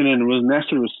Atherton, and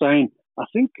Nasser was saying, I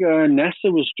think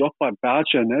Nasser was dropped by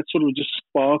Boucher, and that sort of just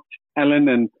sparked Alan.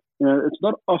 And it's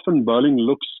not often bowling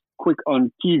looks quick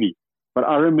on TV, but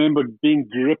I remember being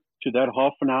gripped to that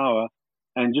half an hour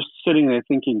and just sitting there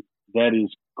thinking, that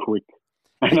is quick.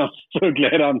 And I'm so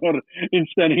glad I'm not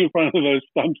standing in front of those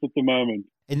stumps at the moment.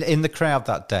 In the crowd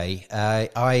that day,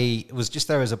 I was just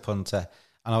there as a punter,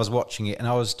 and I was watching it, and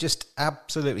I was just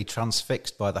absolutely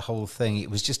transfixed by the whole thing.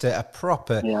 It was just a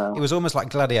proper. Yeah. It was almost like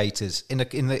gladiators in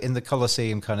the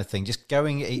Colosseum kind of thing, just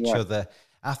going at each other.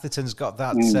 Atherton's got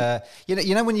that.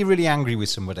 You know when you're really angry with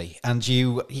somebody and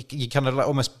you kind of like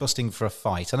almost busting for a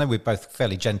fight. I know we're both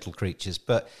fairly gentle creatures,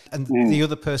 but the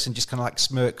other person just kind of like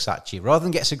smirks at you rather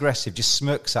than gets aggressive, just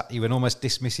smirks at you and almost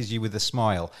dismisses you with a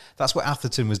smile. That's what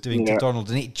Atherton was doing to Donald,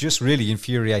 and it just really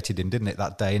infuriated him, didn't it,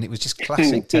 that day? And it was just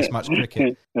classic Test match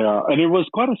cricket. Yeah, and it was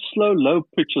quite a slow, low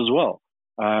pitch as well.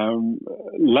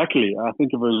 Luckily, I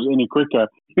think if it was any quicker,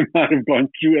 he might have gone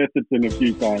through Atherton a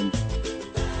few times.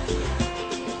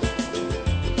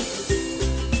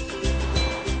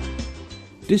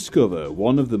 Discover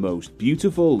one of the most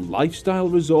beautiful lifestyle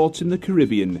resorts in the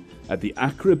Caribbean at the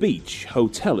Accra Beach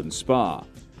Hotel and Spa.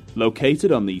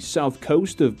 Located on the south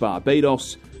coast of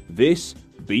Barbados, this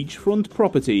beachfront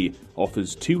property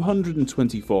offers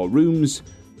 224 rooms,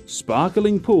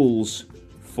 sparkling pools,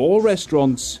 4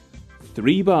 restaurants,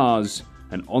 3 bars,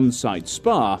 an on-site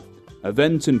spa,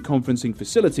 event and conferencing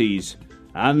facilities,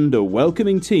 and a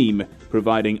welcoming team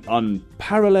providing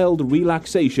unparalleled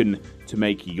relaxation to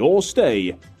make your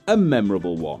stay a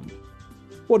memorable one.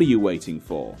 What are you waiting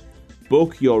for?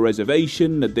 Book your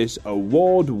reservation at this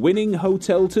award-winning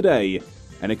hotel today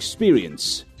and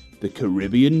experience the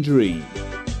Caribbean dream.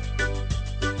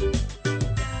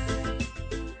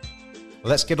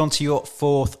 Let's get on to your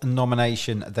 4th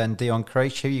nomination then, Dion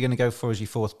Craich. Who are you going to go for as your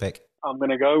 4th pick? I'm going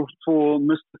to go for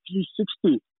Mr.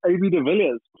 360, A.B. de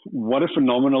Villiers. What a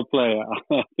phenomenal player.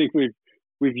 I think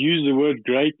we've used the word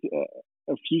great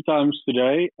a few times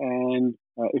today, and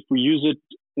if we use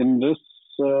it in this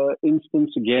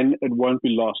instance again, it won't be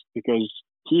lost because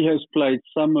he has played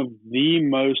some of the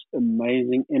most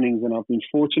amazing innings, and I've been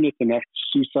fortunate enough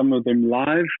to see some of them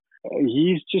live.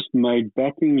 He's just made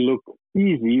batting look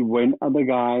easy when other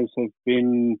guys have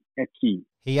been at sea.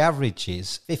 He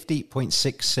averages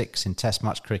 50.66 in Test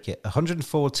match cricket.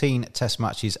 114 Test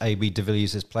matches A.B. de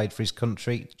Villiers has played for his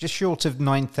country, just short of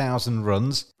 9,000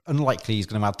 runs. Unlikely he's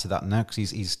going to add to that now because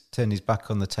he's turned his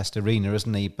back on the Test arena,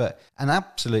 hasn't he? But an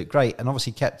absolute great, and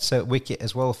obviously kept wicket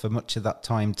as well for much of that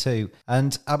time too.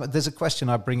 And there's a question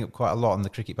I bring up quite a lot on the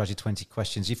Cricket Badger 20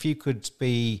 questions. If you could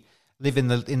live in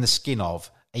the skin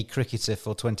of a cricketer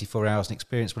for 24 hours and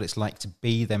experience what it's like to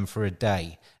be them for a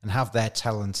day and have their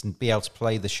talent and be able to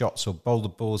play the shots or bowl the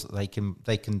balls that they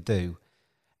can do,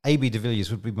 A.B. de Villiers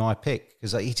would be my pick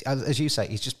because, as you say,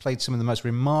 he's just played some of the most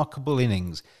remarkable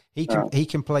innings. He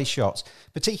can play shots,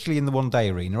 particularly in the one-day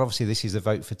arena. Obviously, this is a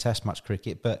vote for Test match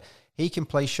cricket, but he can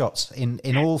play shots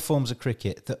in all forms of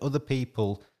cricket that other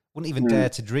people wouldn't even dare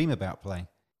to dream about playing.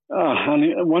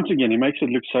 And once again, he makes it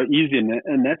look so easy,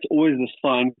 and that's always a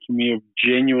sign for me of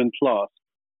genuine class.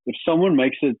 If someone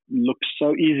makes it look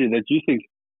so easy that you think,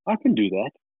 I can do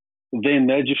that, then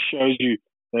that just shows you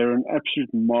they're an absolute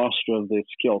master of their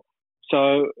skill.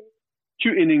 So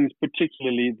 2 innings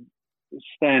particularly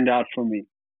stand out for me.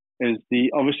 Is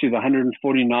obviously the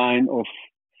 149 of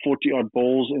 40-odd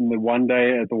balls in the one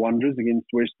day at the Wanderers against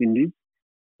West Indies,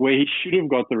 where he should have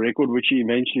got the record, which he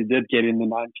eventually did get in the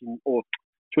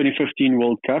 2015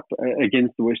 World Cup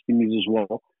against the West Indies as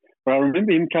well. But I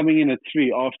remember him coming in at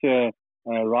 3 after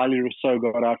Riley Rousseau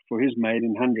got out for his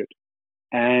maiden 100.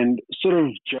 And sort of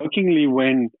jokingly,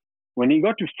 when he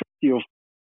got to 50 of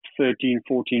 13,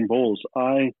 14 balls,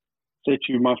 I said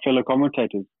to my fellow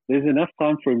commentators, there's enough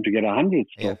time for him to get 100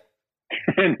 still. Yeah.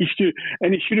 and he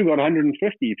should have got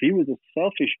 150. If he was a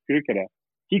selfish cricketer,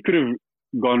 he could have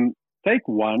gone take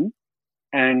 1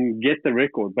 and get the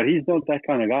record, but he's not that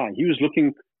kind of guy. He was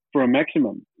looking for a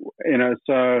maximum,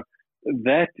 so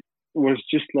that was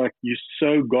just like, you're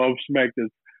so gobsmacked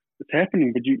it's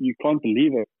happening, but you can't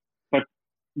believe it. But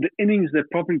the innings that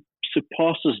probably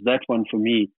surpasses that one for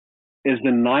me is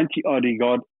the 90-odd he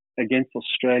got against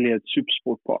Australia at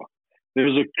Supersport Park. There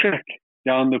was a crack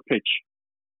down the pitch.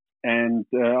 And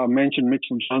I mentioned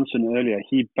Mitchell Johnson earlier.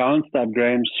 He bounced up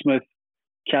Graham Smith,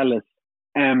 Callis,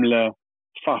 Amler,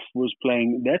 Faf was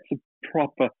playing. That's a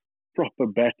proper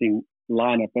batting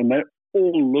lineup. And they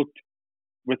all looked,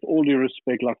 with all due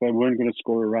respect, like they weren't going to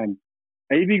score a run.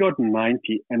 AB got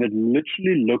 90, and it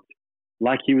literally looked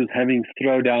like he was having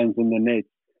throwdowns in the net.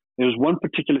 There was one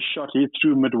particular shot he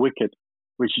threw mid-wicket,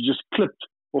 which he just clipped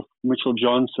off Mitchell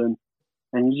Johnson.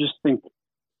 And you just think,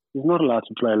 he's not allowed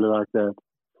to play like that.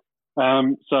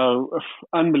 So,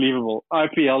 unbelievable.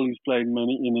 IPL, he's played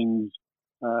many innings,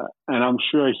 and I'm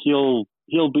sure he'll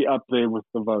be up there with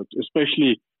the vote,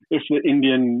 especially if the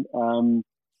Indian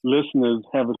listeners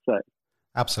have a say.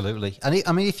 Absolutely.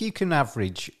 And if you can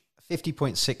average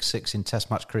 50.66 in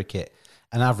Test match cricket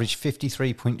and average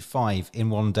 53.5 in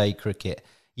one-day cricket,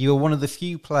 you are one of the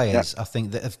few players, I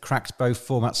think, that have cracked both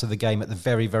formats of the game at the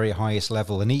very, very highest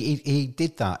level. And he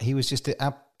did that. He was just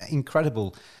an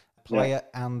incredible player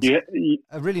and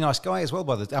a really nice guy as well.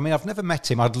 I've never met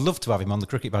him. I'd love to have him on the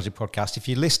Cricket Badger podcast. If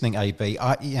you're listening, AB,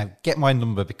 get my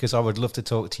number because I would love to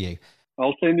talk to you.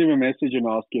 I'll send him a message and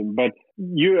ask him. But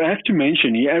you have to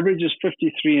mention, he averages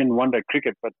 53 in one-day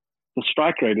cricket, but the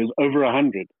strike rate is over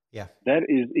 100. Yeah. That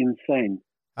is insane.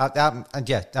 You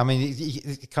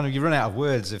run out of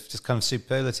words of just kind of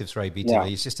superlatives for AB.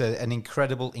 He's just an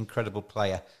incredible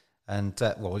player. And,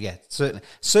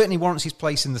 certainly warrants his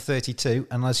place in the 32.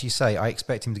 And as you say, I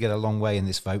expect him to get a long way in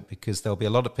this vote because there'll be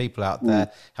a lot of people out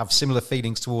there have similar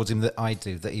feelings towards him that I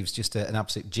do, that he was just an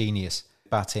absolute genius,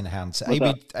 bat in hand. So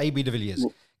AB de Villiers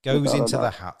goes into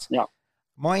the hat. Yeah.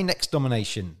 My next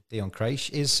nomination, Dion Craich,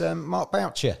 is Mark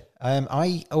Boucher.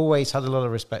 I always had a lot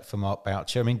of respect for Mark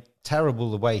Boucher. I mean,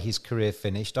 terrible the way his career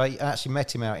finished. I actually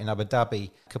met him out in Abu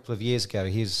Dhabi a couple of years ago.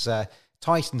 His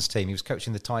Titans team, he was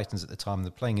coaching the Titans at the time.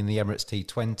 They're playing in the Emirates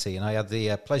T20, and I had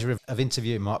the pleasure of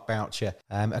interviewing Mark Boucher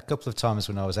a couple of times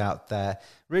when I was out there.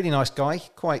 Really nice guy,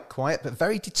 quite quiet, but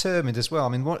very determined as well. I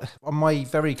mean, on my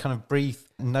very kind of brief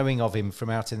knowing of him from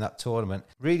out in that tournament,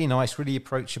 really nice, really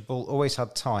approachable, always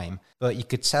had time, but you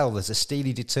could tell there's a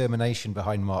steely determination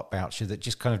behind Mark Boucher that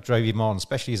just kind of drove him on,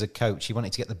 especially as a coach. He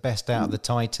wanted to get the best out of the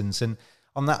Titans, and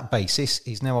on that basis,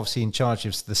 he's now obviously in charge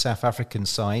of the South African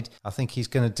side. I think he's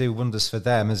going to do wonders for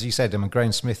them. As you said,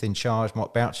 Graham Smith in charge,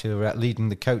 Mark Boucher leading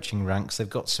the coaching ranks. They've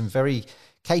got some very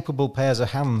capable pairs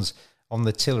of hands on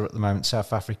the tiller at the moment,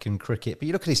 South African cricket. But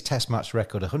you look at his Test match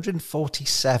record,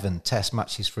 147 Test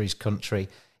matches for his country.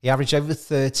 He averaged over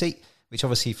 30, which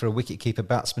obviously for a wicketkeeper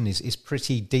batsman is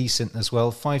pretty decent as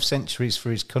well. 5 centuries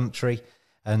for his country.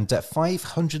 And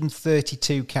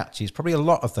 532 catches, probably a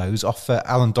lot of those off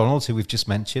Alan Donald, who we've just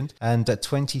mentioned, and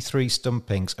 23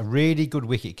 stumpings. A really good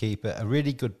wicketkeeper, a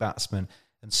really good batsman,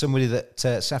 and somebody that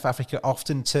South Africa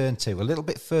often turn to a little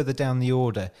bit further down the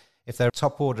order. If their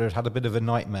top order had a bit of a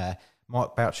nightmare,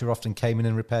 Mark Boucher often came in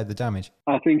and repaired the damage.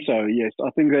 I think so, yes.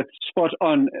 I think that's spot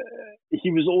on.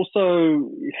 He was also,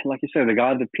 like you say, the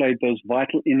guy that played those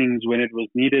vital innings when it was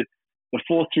needed. The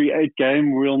 4-3-8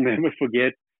 game, we'll never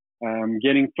forget.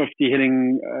 Getting 50,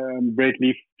 hitting Brett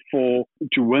Leaf to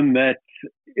win that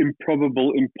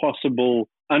improbable, impossible,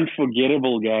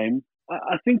 unforgettable game.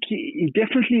 I think he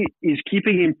definitely is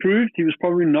keeping improved. He was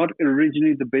probably not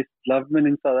originally the best gloveman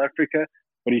in South Africa,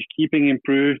 but he's keeping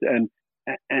improved, and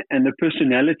the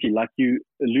personality, like you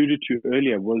alluded to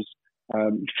earlier, was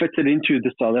fitted into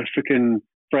the South African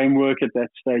framework at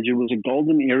that stage. It was a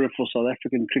golden era for South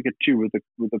African cricket too, with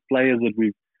the players that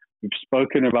we've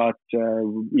spoken about,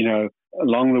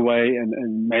 along the way,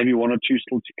 and maybe one or two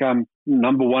still to come.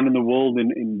 Number one in the world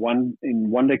in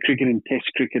one-day cricket and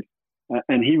Test cricket,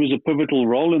 and he was a pivotal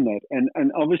role in that.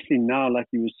 And obviously now, like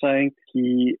you were saying,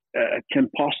 he can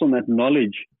pass on that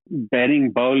knowledge, batting,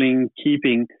 bowling,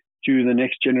 keeping, to the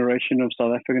next generation of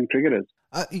South African cricketers.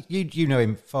 You know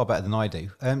him far better than I do.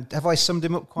 Have I summed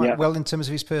him up quite well in terms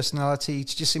of his personality? He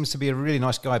just seems to be a really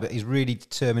nice guy, but he's really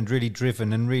determined, really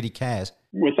driven, and really cares.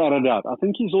 Without a doubt. I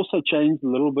think he's also changed a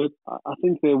little bit. I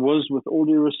think there was, with all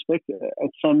due respect, at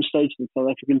some stage the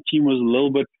South African team was a little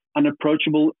bit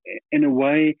unapproachable in a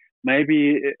way.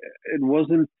 Maybe it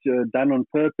wasn't done on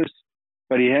purpose,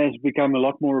 but he has become a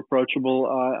lot more approachable.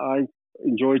 I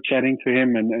enjoy chatting to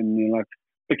him and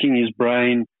picking his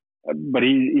brain. But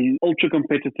he's ultra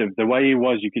competitive. The way he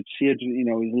was, you could see it. He's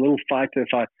a little fighter.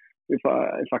 If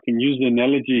I can use the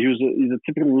analogy, he's a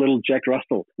typical little Jack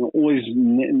Russell, always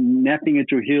napping at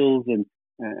your heels and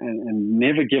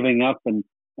never giving up, and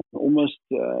almost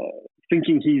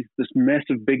thinking he's this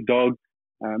massive big dog.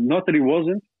 Not that he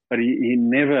wasn't, but he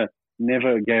never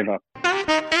gave up.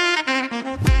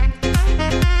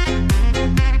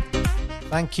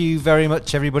 Thank you very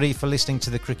much, everybody, for listening to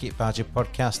the Cricket Badger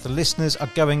podcast. The listeners are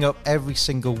going up every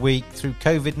single week through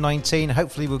COVID-19.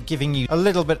 Hopefully, we're giving you a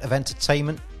little bit of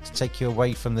entertainment to take you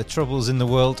away from the troubles in the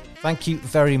world. Thank you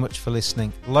very much for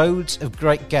listening. Loads of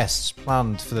great guests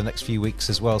planned for the next few weeks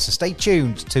as well. So stay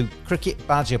tuned to Cricket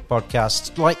Badger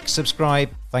podcast. Like, subscribe.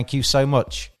 Thank you so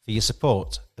much for your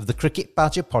support of the Cricket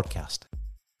Badger podcast.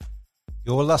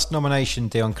 Your last nomination,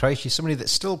 Dion Crace, is somebody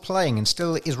that's still playing and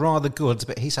still is rather good,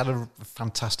 but he's had a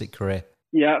fantastic career.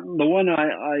 Yeah, the one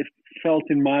I felt,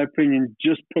 in my opinion,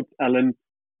 just put Allen.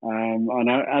 I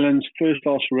know Allen's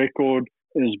first-class record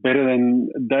is better than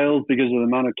Dale's because of the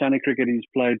amount of county cricket he's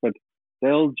played, but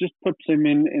Dale just puts him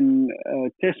in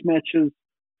test matches.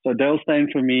 So Dale Steyn,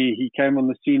 for me, he came on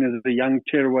the scene as a young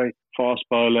tearaway fast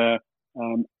bowler.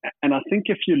 And I think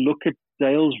if you look at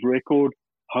Dale's record,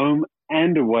 home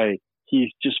and away, he's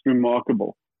just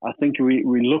remarkable. I think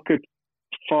we look at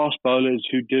fast bowlers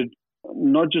who did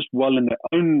not just well in their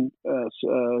own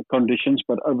conditions,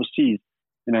 but overseas.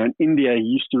 You know, in India, he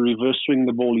used to reverse swing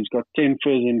the ball. He's got 10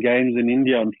 first in games in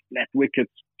India on flat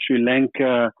wickets, Sri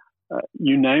Lanka,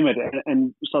 you name it.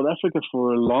 And South Africa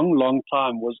for a long, long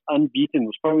time was unbeaten,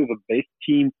 was probably the best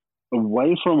team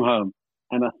away from home.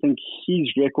 And I think his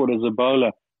record as a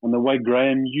bowler and the way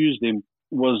Graham used him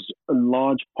was a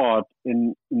large part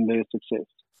in their success.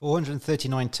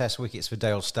 439 test wickets for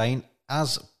Dale Steyn.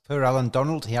 As per Alan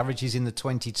Donald, he averages in the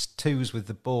 22s with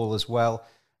the ball as well,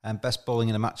 and best bowling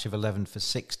in a match of 11 for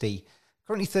 60.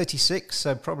 Currently 36,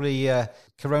 so probably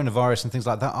coronavirus and things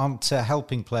like that aren't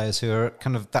helping players who are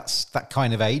kind of that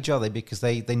kind of age, are they? Because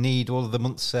they need all of the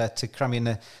months to cram in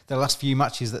the last few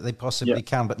matches that they possibly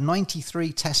can. But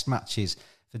 93 test matches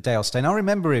for Dale Steyn. I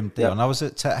remember him, Dion. I was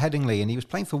at Headingley and he was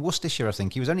playing for Worcestershire, I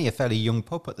think. He was only a fairly young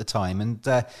pup at the time. And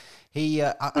he...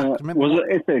 I remember... Was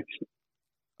it Essex?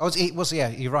 Yeah,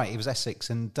 you're right. He was Essex.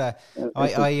 And I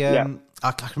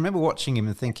remember watching him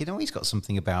and thinking, oh, he's got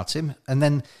something about him. And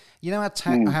then, you know how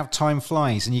time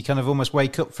flies and you kind of almost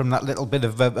wake up from that little bit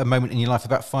of a moment in your life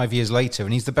about 5 years later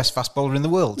and he's the best fast bowler in the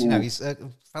world. You know, he's a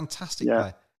fantastic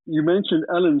player. You mentioned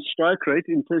Allen's strike rate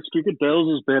in Test cricket.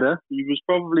 Dale's is better. He was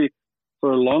probably,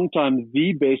 for a long time,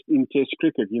 the best in Test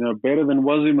cricket, you know, better than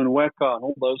Wasim and Waqar and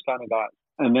all those kind of guys.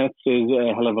 And that says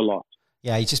a hell of a lot.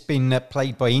 Yeah, he's just been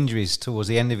plagued by injuries towards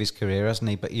the end of his career, hasn't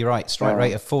he? But you're right, strike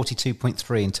rate of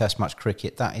 42.3 in Test match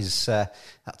cricket. That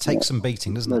takes some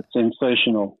beating, doesn't it? That's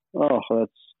sensational. Oh,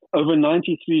 that's over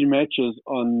 93 matches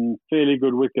on fairly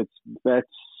good wickets. That's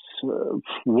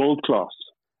world class.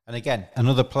 And again,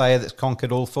 another player that's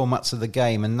conquered all formats of the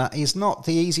game, and that is not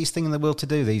the easiest thing in the world to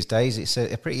do these days. It's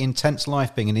a pretty intense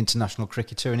life being an international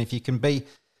cricketer, and if you can be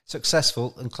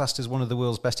successful and classed as one of the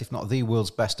world's best, if not the world's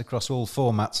best, across all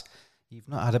formats, you've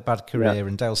not had a bad career,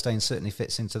 and Dale Steyn certainly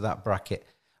fits into that bracket.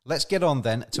 Let's get on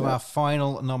then to our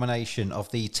final nomination of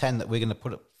the 10 that we're going to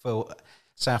put up for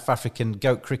South African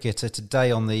GOAT cricketer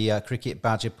today on the Cricket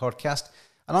Badger podcast.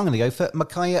 And I'm going to go for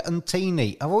Makhaya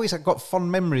Ntini. I've always got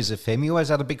fond memories of him. He always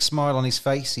had a big smile on his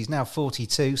face. He's now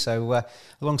 42, so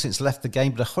long since left the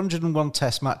game, but 101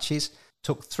 test matches,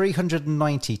 took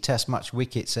 390 test match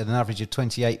wickets at an average of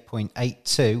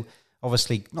 28.82.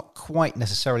 Obviously, not quite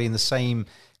necessarily in the same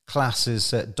class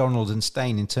as Donald and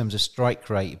Steyn in terms of strike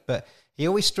rate, but he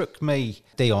always struck me,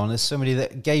 Dion, as somebody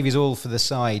that gave his all for the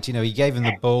side. You know, he gave him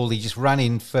the ball, he just ran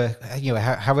in for, you know,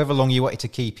 however long you wanted to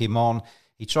keep him on.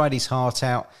 He tried his heart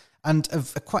out, and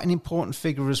quite an important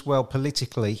figure as well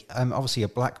politically. Obviously a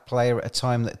black player at a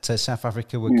time that South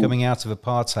Africa were coming out of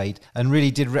apartheid, and really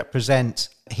did represent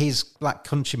his black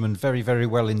countrymen very, very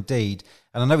well indeed.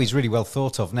 And I know he's really well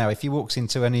thought of now. If he walks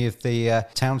into any of the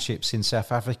townships in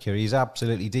South Africa, he's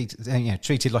absolutely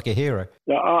treated like a hero.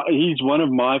 Yeah, he's one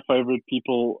of my favourite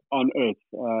people on earth,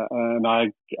 and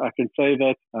I can say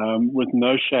that with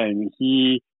no shame.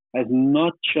 He has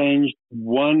not changed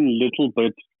one little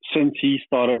bit since we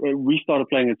started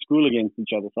playing at school against each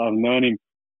other. So I've known him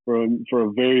for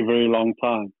a very, very long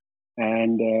time.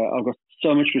 And I've got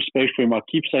so much respect for him. I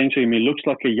keep saying to him, he looks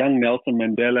like a young Nelson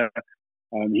Mandela.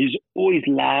 He's always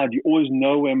loud. You always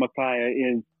know where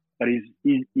Makhaya is, but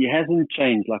he hasn't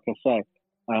changed, like I say.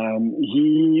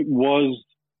 He was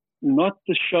not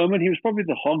the showman. He was probably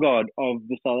the Hoggard of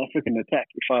the South African attack,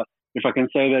 if I can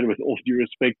say that with all due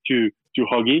respect to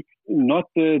Hoggy. Not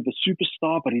the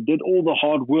superstar, but he did all the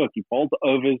hard work. He bowled the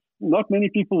overs. Not many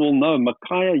people will know,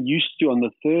 Makhaya used to, on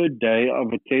the third day of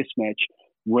a test match,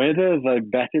 whether they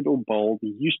batted or bowled,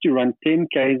 he used to run 10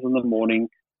 Ks in the morning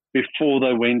before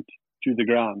they went to the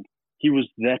ground. He was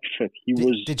that fit.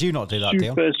 Did you not do that,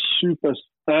 super.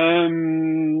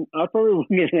 I probably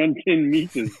wouldn't have run 10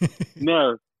 meters.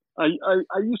 No. I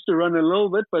used to run a little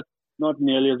bit, but not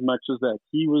nearly as much as that.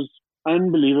 He was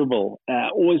unbelievable.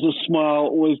 Always a smile,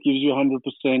 always gives you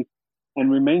 100%. And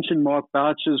we mentioned Mark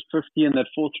Boucher's 50 in that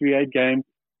 4-3-8 game.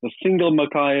 The single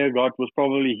Mackay got was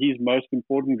probably his most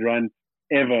important run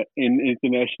ever in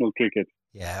international cricket.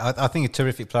 Yeah, I think a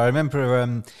terrific player. I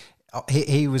remember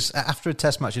he was, after a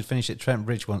test match he'd finished at Trent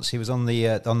Bridge once, he was on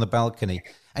the balcony,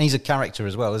 and he's a character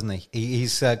as well, isn't he?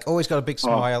 He's always got a big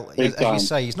smile. As you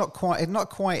say, he's not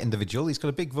quite individual. He's got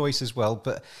a big voice as well.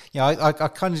 But I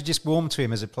kind of just warmed to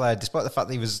him as a player, despite the fact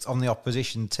that he was on the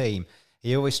opposition team.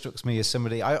 He always struck me as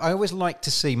somebody. I always like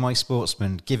to see my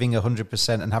sportsmen giving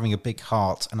 100% and having a big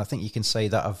heart, and I think you can say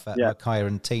that of Mackay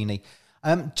and Tini.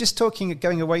 Just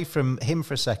going away from him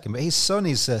for a second, but his son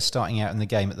is starting out in the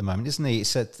game at the moment, isn't he?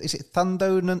 Is it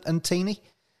Thando Ntini?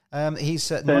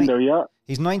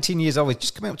 He's 19 years old. He's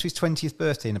just coming up to his 20th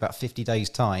birthday in about 50 days'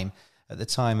 time at the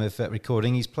time of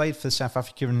recording. He's played for South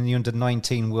Africa in the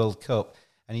Under-19 World Cup,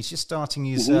 and he's just starting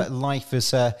his life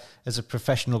as a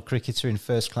professional cricketer in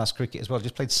first-class cricket as well.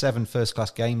 Just played 7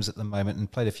 first-class games at the moment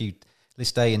and played a few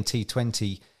List A and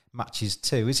T20 matches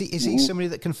too. Is he somebody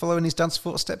that can follow in his dad's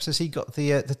footsteps? Has he got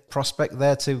the prospect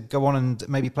there to go on and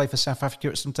maybe play for South Africa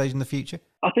at some stage in the future?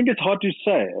 I think it's hard to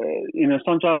say.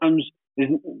 Sometimes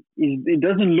it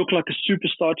doesn't look like a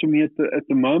superstar to me at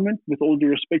the moment. With all due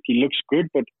respect, he looks good,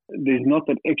 but there's not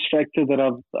that X factor that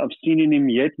I've seen in him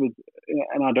yet.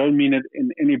 And I don't mean it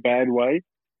in any bad way.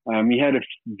 He had a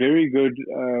very good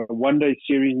one-day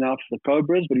series now for the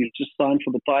Cobras, but he's just signed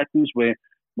for the Titans, where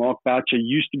Mark Boucher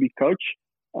used to be coach.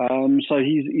 So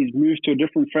he's moved to a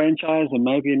different franchise, and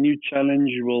maybe a new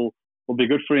challenge will be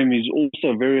good for him. He's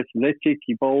also very athletic.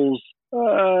 He bowls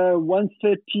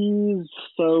 130s,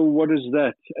 so what is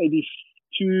that?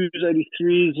 82s,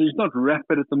 83s. He's not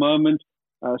rapid at the moment,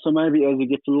 so maybe as he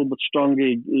gets a little bit stronger,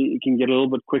 he can get a little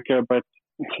bit quicker. But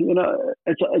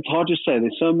it's hard to say.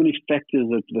 There's so many factors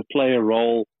that play a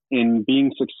role in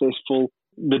being successful.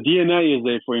 The DNA is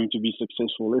there for him to be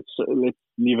successful. Let's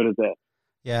leave it at that.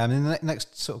 Yeah, I mean, the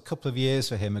next sort of couple of years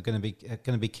for him are going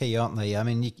to be key, aren't they? I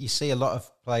mean, you see a lot of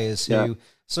players who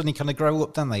suddenly kind of grow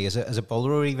up, don't they, as a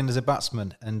bowler or even as a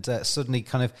batsman, and suddenly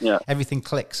kind of everything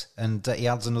clicks, and he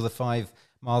adds another 5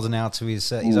 miles an hour to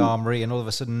his armoury, and all of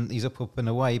a sudden he's up and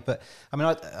away. But I mean,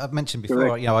 I've mentioned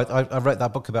before, I wrote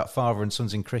that book about father and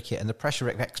sons in cricket, and the pressure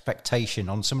of expectation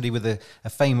on somebody with a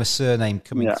famous surname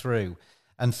coming through.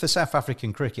 And for South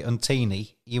African cricket,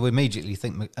 Ntini, you immediately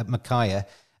think Mackay.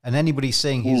 And anybody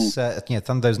seeing his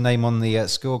Thando's name on the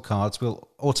scorecards will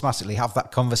automatically have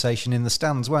that conversation in the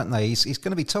stands, won't they? He's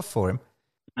going to be tough for him.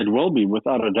 It will be,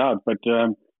 without a doubt. But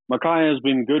Mackay has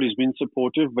been good. He's been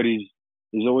supportive, but he's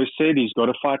always said he's got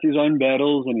to fight his own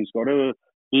battles, and he's got to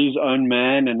be his own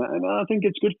man. And I think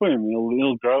it's good for him.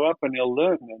 He'll grow up and he'll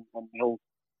learn, and he'll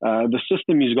the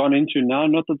system he's gone into now.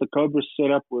 Not that the Cobra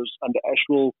setup was under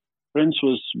Ashwell Prince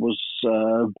was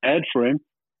bad for him.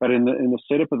 But in the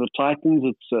setup of the Titans,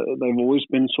 they've always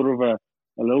been sort of a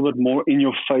little bit more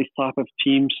in-your-face type of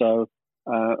team. So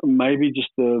maybe just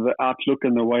the outlook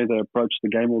and the way they approach the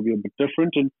game will be a bit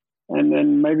different, and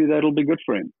then maybe that'll be good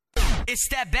for him. It's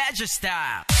that Badger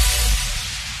style.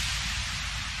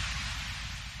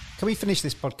 Can we finish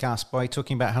this podcast by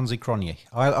talking about Hansie Cronje?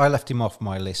 I left him off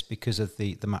my list because of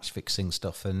the match fixing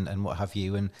stuff and what have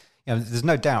you. And there's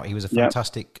no doubt he was a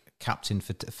fantastic captain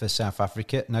for South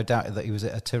Africa. No doubt that he was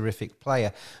a terrific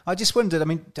player. I just wondered, I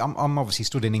mean, I'm obviously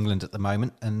stood in England at the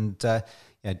moment and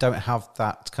don't have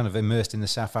that kind of immersed in the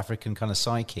South African kind of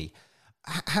psyche.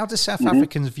 How do South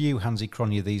Africans view Hansie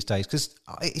Cronje these days? Because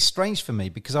it's strange for me,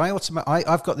 because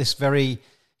I've got this very...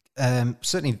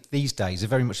 certainly these days,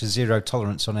 very much a zero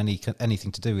tolerance on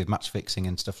anything to do with match fixing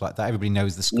and stuff like that. Everybody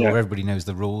knows the score, everybody knows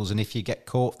the rules, and if you get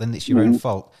caught, then it's your own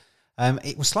fault.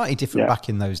 It was slightly different back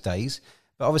in those days,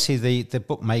 but obviously the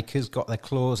bookmakers got their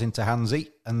claws into Hansie,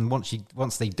 and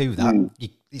once they do that,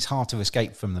 it's hard to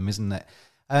escape from them, isn't it?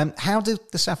 How do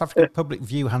the South African public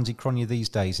view Hansie Cronje these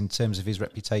days in terms of his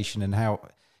reputation and how,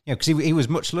 because he was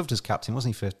much loved as captain,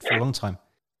 wasn't he, for a long time?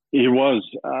 He was.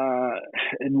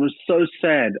 It was so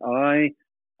sad.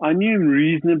 I knew him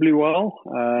reasonably well,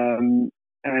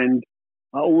 and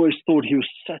I always thought he was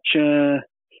such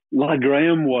like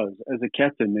Graham was as a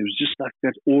captain. There was just like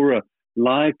that aura,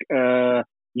 like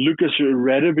Lucas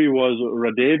Radebe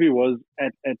was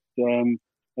at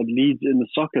Leeds in the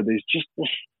soccer. There's just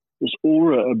this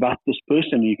aura about this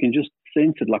person. You can just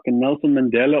sense it, like a Nelson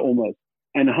Mandela almost.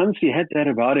 And Hansie had that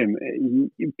about him.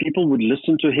 People would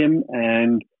listen to him,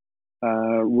 and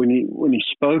when he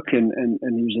spoke, and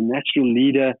he was a natural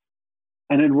leader,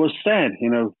 and it was sad.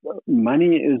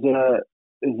 Money is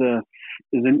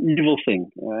an evil thing.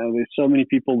 There's so many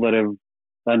people that have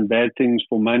done bad things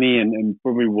for money and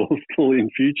probably will still in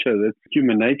future. That's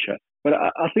human nature. But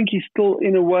I think he's still,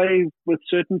 in a way, with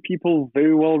certain people,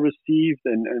 very well received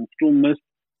and still missed.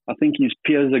 I think his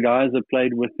peers, the guys that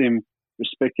played with him,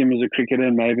 respect him as a cricketer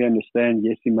and maybe understand,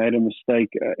 yes, he made a mistake,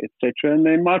 etc. And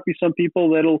there might be some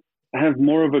people that'll have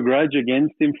more of a grudge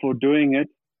against him for doing it.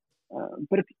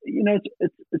 But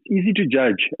it's easy to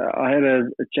judge. I had a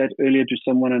chat earlier to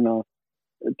someone and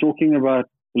talking about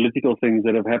political things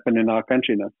that have happened in our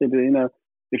country. And I said,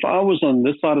 if I was on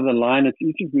this side of the line, it's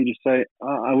easy for me to say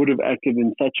I would have acted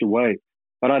in such a way.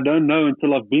 But I don't know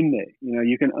until I've been there.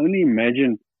 You can only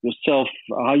imagine yourself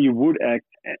how you would act.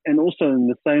 And also in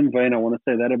the same vein, I want to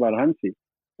say that about Hansie.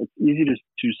 It's easy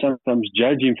to sometimes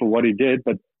judge him for what he did,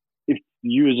 but if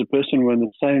you as a person were in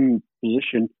the same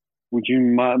position, would you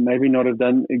maybe not have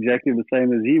done exactly the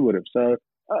same as he would have? So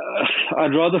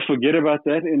I'd rather forget about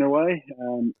that in a way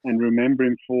and remember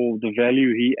him for the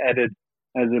value he added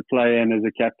as a player and as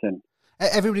a captain.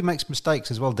 Everybody makes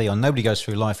mistakes as well, Dion. Nobody goes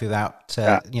through life without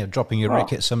dropping your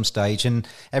Rick at some stage, and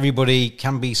everybody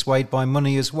can be swayed by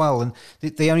money as well. And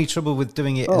the only trouble with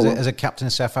doing it as a captain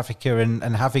of South Africa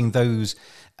and having those,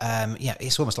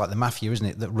 it's almost like the mafia, isn't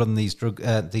it, that run these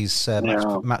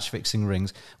match fixing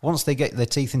rings. Once they get their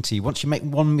teeth into you, once you make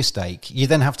one mistake, you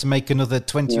then have to make another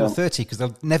 20 or 30 because they're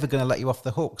never going to let you off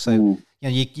the hook. So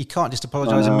you can't just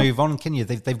apologise and move on, can you?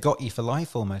 They've got you for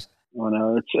life almost. I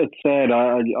know, it's sad.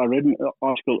 I read an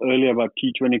article earlier about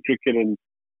T20 cricket and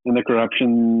the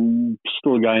corruption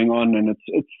still going on, and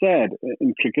it's sad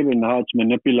in cricket and how it's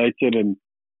manipulated and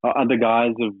how other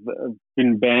guys have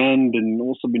been banned and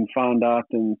also been found out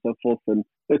and so forth. And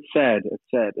it's sad. It's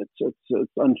sad. It's an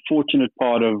unfortunate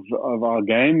part of our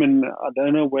game, and I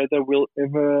don't know whether we'll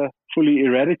ever fully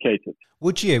eradicate it.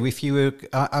 Would you, if you were,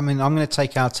 I'm going to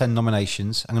take our 10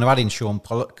 nominations. I'm going to add in Shaun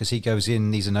Pollock because he goes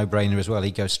in, he's a no-brainer as well. He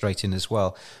goes straight in as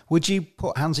well. Would you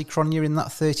put Hansie Cronje in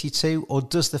that 32, or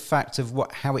does the fact of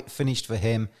how it finished for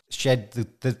him shed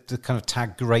the kind of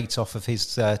tag great off of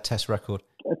his test record?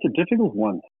 It's a difficult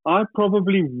one. I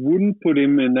probably wouldn't put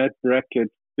him in that bracket,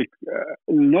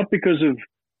 not because of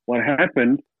what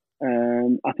happened.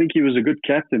 I think he was a good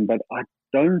captain, but I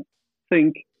don't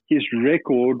think his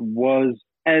record was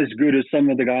as good as some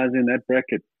of the guys in that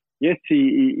bracket. Yes,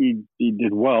 he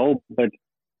did well, but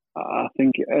I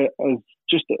think as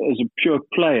a pure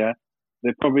player,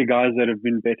 there are probably guys that have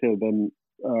been better than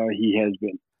he has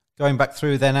been. Going back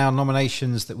through then our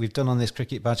nominations that we've done on this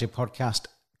Cricket Badger podcast,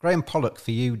 Graham Pollock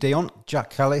for you, Dion,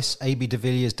 Jack Callis, A.B. de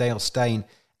Villiers, Dale Steyn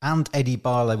and Eddie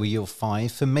Barlow were your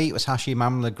 5. For me, it was Hashim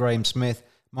Amla, Graham Smith,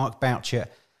 Mark Boucher,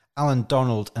 Alan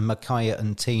Donald and Makaya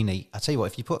Ntini. I tell you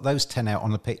what, if you put those 10 out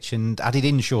on the pitch and added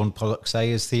in Shaun Pollock,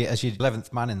 say, as your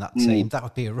 11th man in that team, that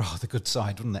would be a rather good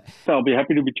side, wouldn't it? So I'll be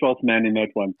happy to be 12th man in that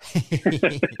one.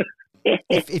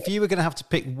 If you were going to have to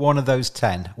pick one of those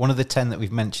 10, one of the 10 that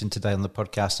we've mentioned today on the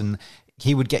podcast, and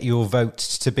he would get your vote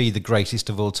to be the greatest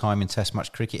of all time in Test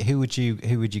match cricket, who would you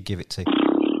give it to?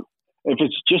 If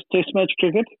it's just Test match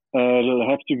cricket, it'll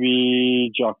have to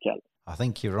be Jack Callis. I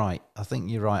think you're right. I think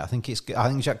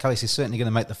Jack Callis is certainly going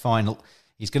to make the final.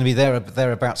 He's going to be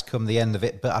thereabouts come the end of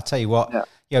it. But I tell you what,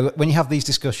 when you have these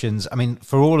discussions, I mean,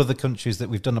 for all of the countries that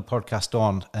we've done a podcast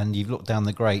on, and you've looked down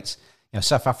the greats,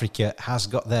 South Africa has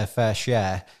got their fair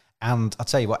share. And I'll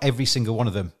tell you what, every single one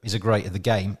of them is a great of the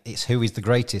game. It's who is the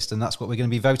greatest, and that's what we're going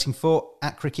to be voting for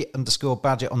at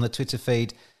 @cricket_badger on the Twitter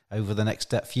feed over the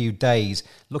next few days,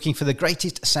 looking for the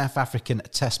greatest South African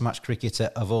Test match cricketer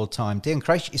of all time. Dion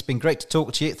Craich, it's been great to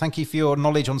talk to you. Thank you for your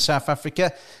knowledge on South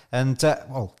Africa, and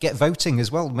get voting as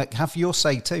well. Have your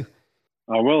say too.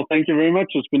 I will. Thank you very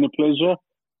much. It's been a pleasure,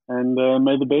 and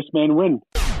may the best man win.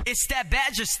 It's that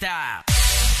Badger style.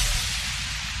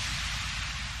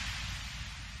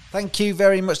 Thank you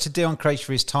very much to Dion Craich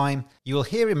for his time. You will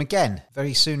hear him again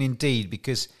very soon indeed,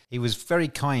 because he was very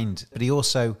kind, but he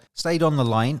also stayed on the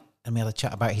line and we had a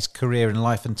chat about his career and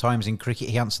life and times in cricket.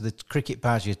 He answered the Cricket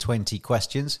Badger 20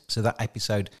 questions. So that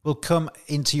episode will come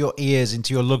into your ears,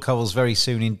 into your lug holes very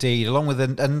soon indeed, along with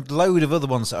a load of other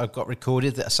ones that I've got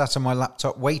recorded that are sat on my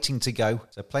laptop waiting to go.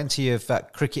 So plenty of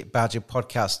Cricket Badger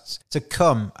podcasts to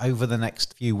come over the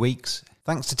next few weeks.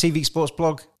 Thanks to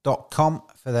tvsportsblog.com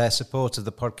for their support of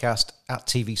the podcast, at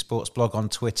tvsportsblog on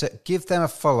Twitter. Give them a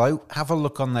follow. Have a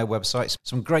look on their website.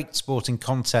 Some great sporting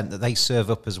content that they serve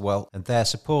up as well. And their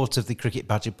support of the Cricket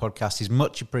Badger podcast is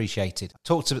much appreciated. I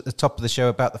talked at the top of the show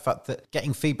about the fact that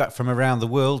getting feedback from around the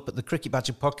world, but the Cricket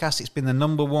Badger podcast, it's been the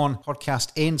 #1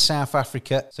 podcast in South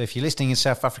Africa. So if you're listening in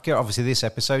South Africa, obviously this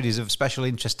episode is of special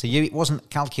interest to you. It wasn't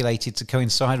calculated to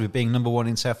coincide with being #1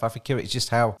 in South Africa. It's just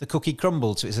how the cookie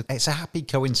crumbled. So it's a happy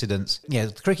coincidence.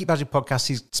 The Cricket Badger podcast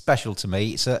is special to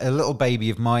me. It's a little baby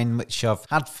of mine, which I've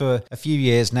had for a few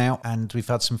years now, and we've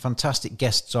had some fantastic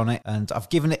guests on it, and I've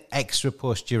given it extra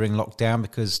push during lockdown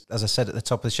because, as I said at the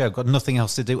top of the show, I've got nothing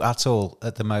else to do at all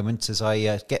at the moment as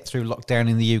I get through lockdown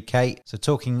in the UK. So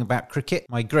talking about cricket,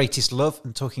 my greatest love,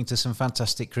 and talking to some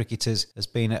fantastic cricketers has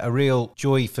been a real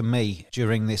joy for me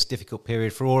during this difficult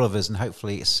period for all of us, and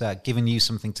hopefully it's given you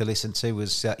something to listen to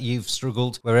as you've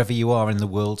struggled wherever you are in the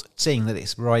world. Seeing that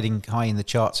it's riding high in the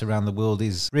charts around the world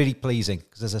is really pleasing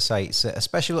because, as I say, it's a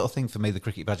special little thing for me, the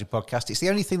Cricket Badger podcast. It's the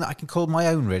only thing that I can call my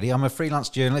own, really. I'm a freelance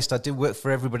journalist. I do work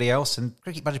for everybody else, and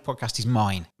Cricket Badger podcast is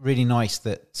mine. Really nice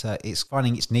that it's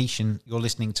finding its niche and you're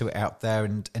listening to it out there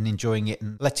and enjoying it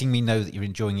and letting me know that you're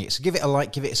enjoying it. So give it a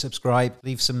like, give it a subscribe,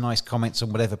 leave some nice comments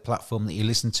on whatever platform that you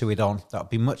listen to it on. That would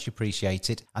be much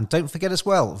appreciated. And don't forget as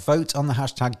well, vote on the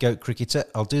hashtag GoatCricketer.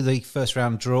 I'll do the first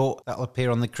round draw. That'll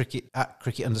appear on the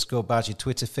cricket_badger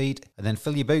Twitter feed. And then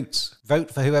fill your boots.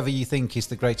 Vote for whoever you think is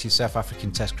the greatest South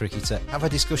African Test cricketer. Have a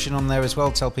discussion on there as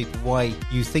well. Tell people why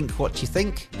you think what you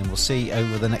think. And we'll see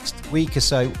over the next week or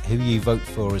so who you vote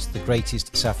for as the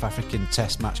greatest South African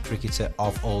Test match cricketer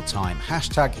of all time.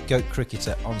 Hashtag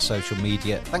GoatCricketer on social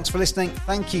media. Thanks for listening.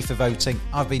 Thank you for voting.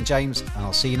 I've been James, and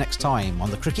I'll see you next time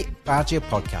on the Cricket Badger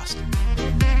podcast.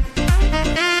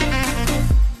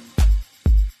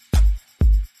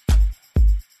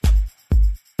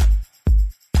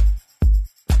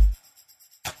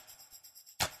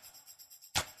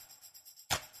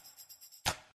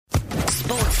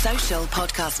 Sports Social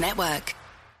Podcast Network.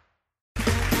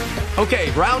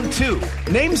 Okay, round two.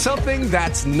 Name something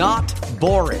that's not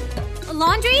boring. A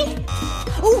laundry?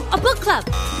 Ooh, a book club.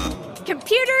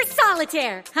 Computer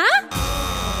solitaire, huh?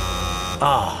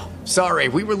 Ah, sorry,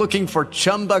 we were looking for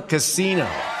Chumba Casino.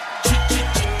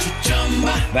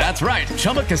 That's right,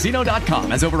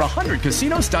 ChumbaCasino.com has over 100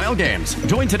 casino-style games.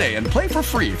 Join today and play for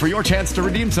free for your chance to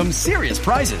redeem some serious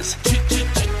prizes.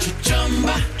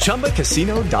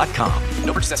 ChumbaCasino.com.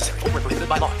 No purchase necessary. Void where prohibited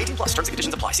by law. 18+ terms and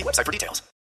conditions apply. See website for details.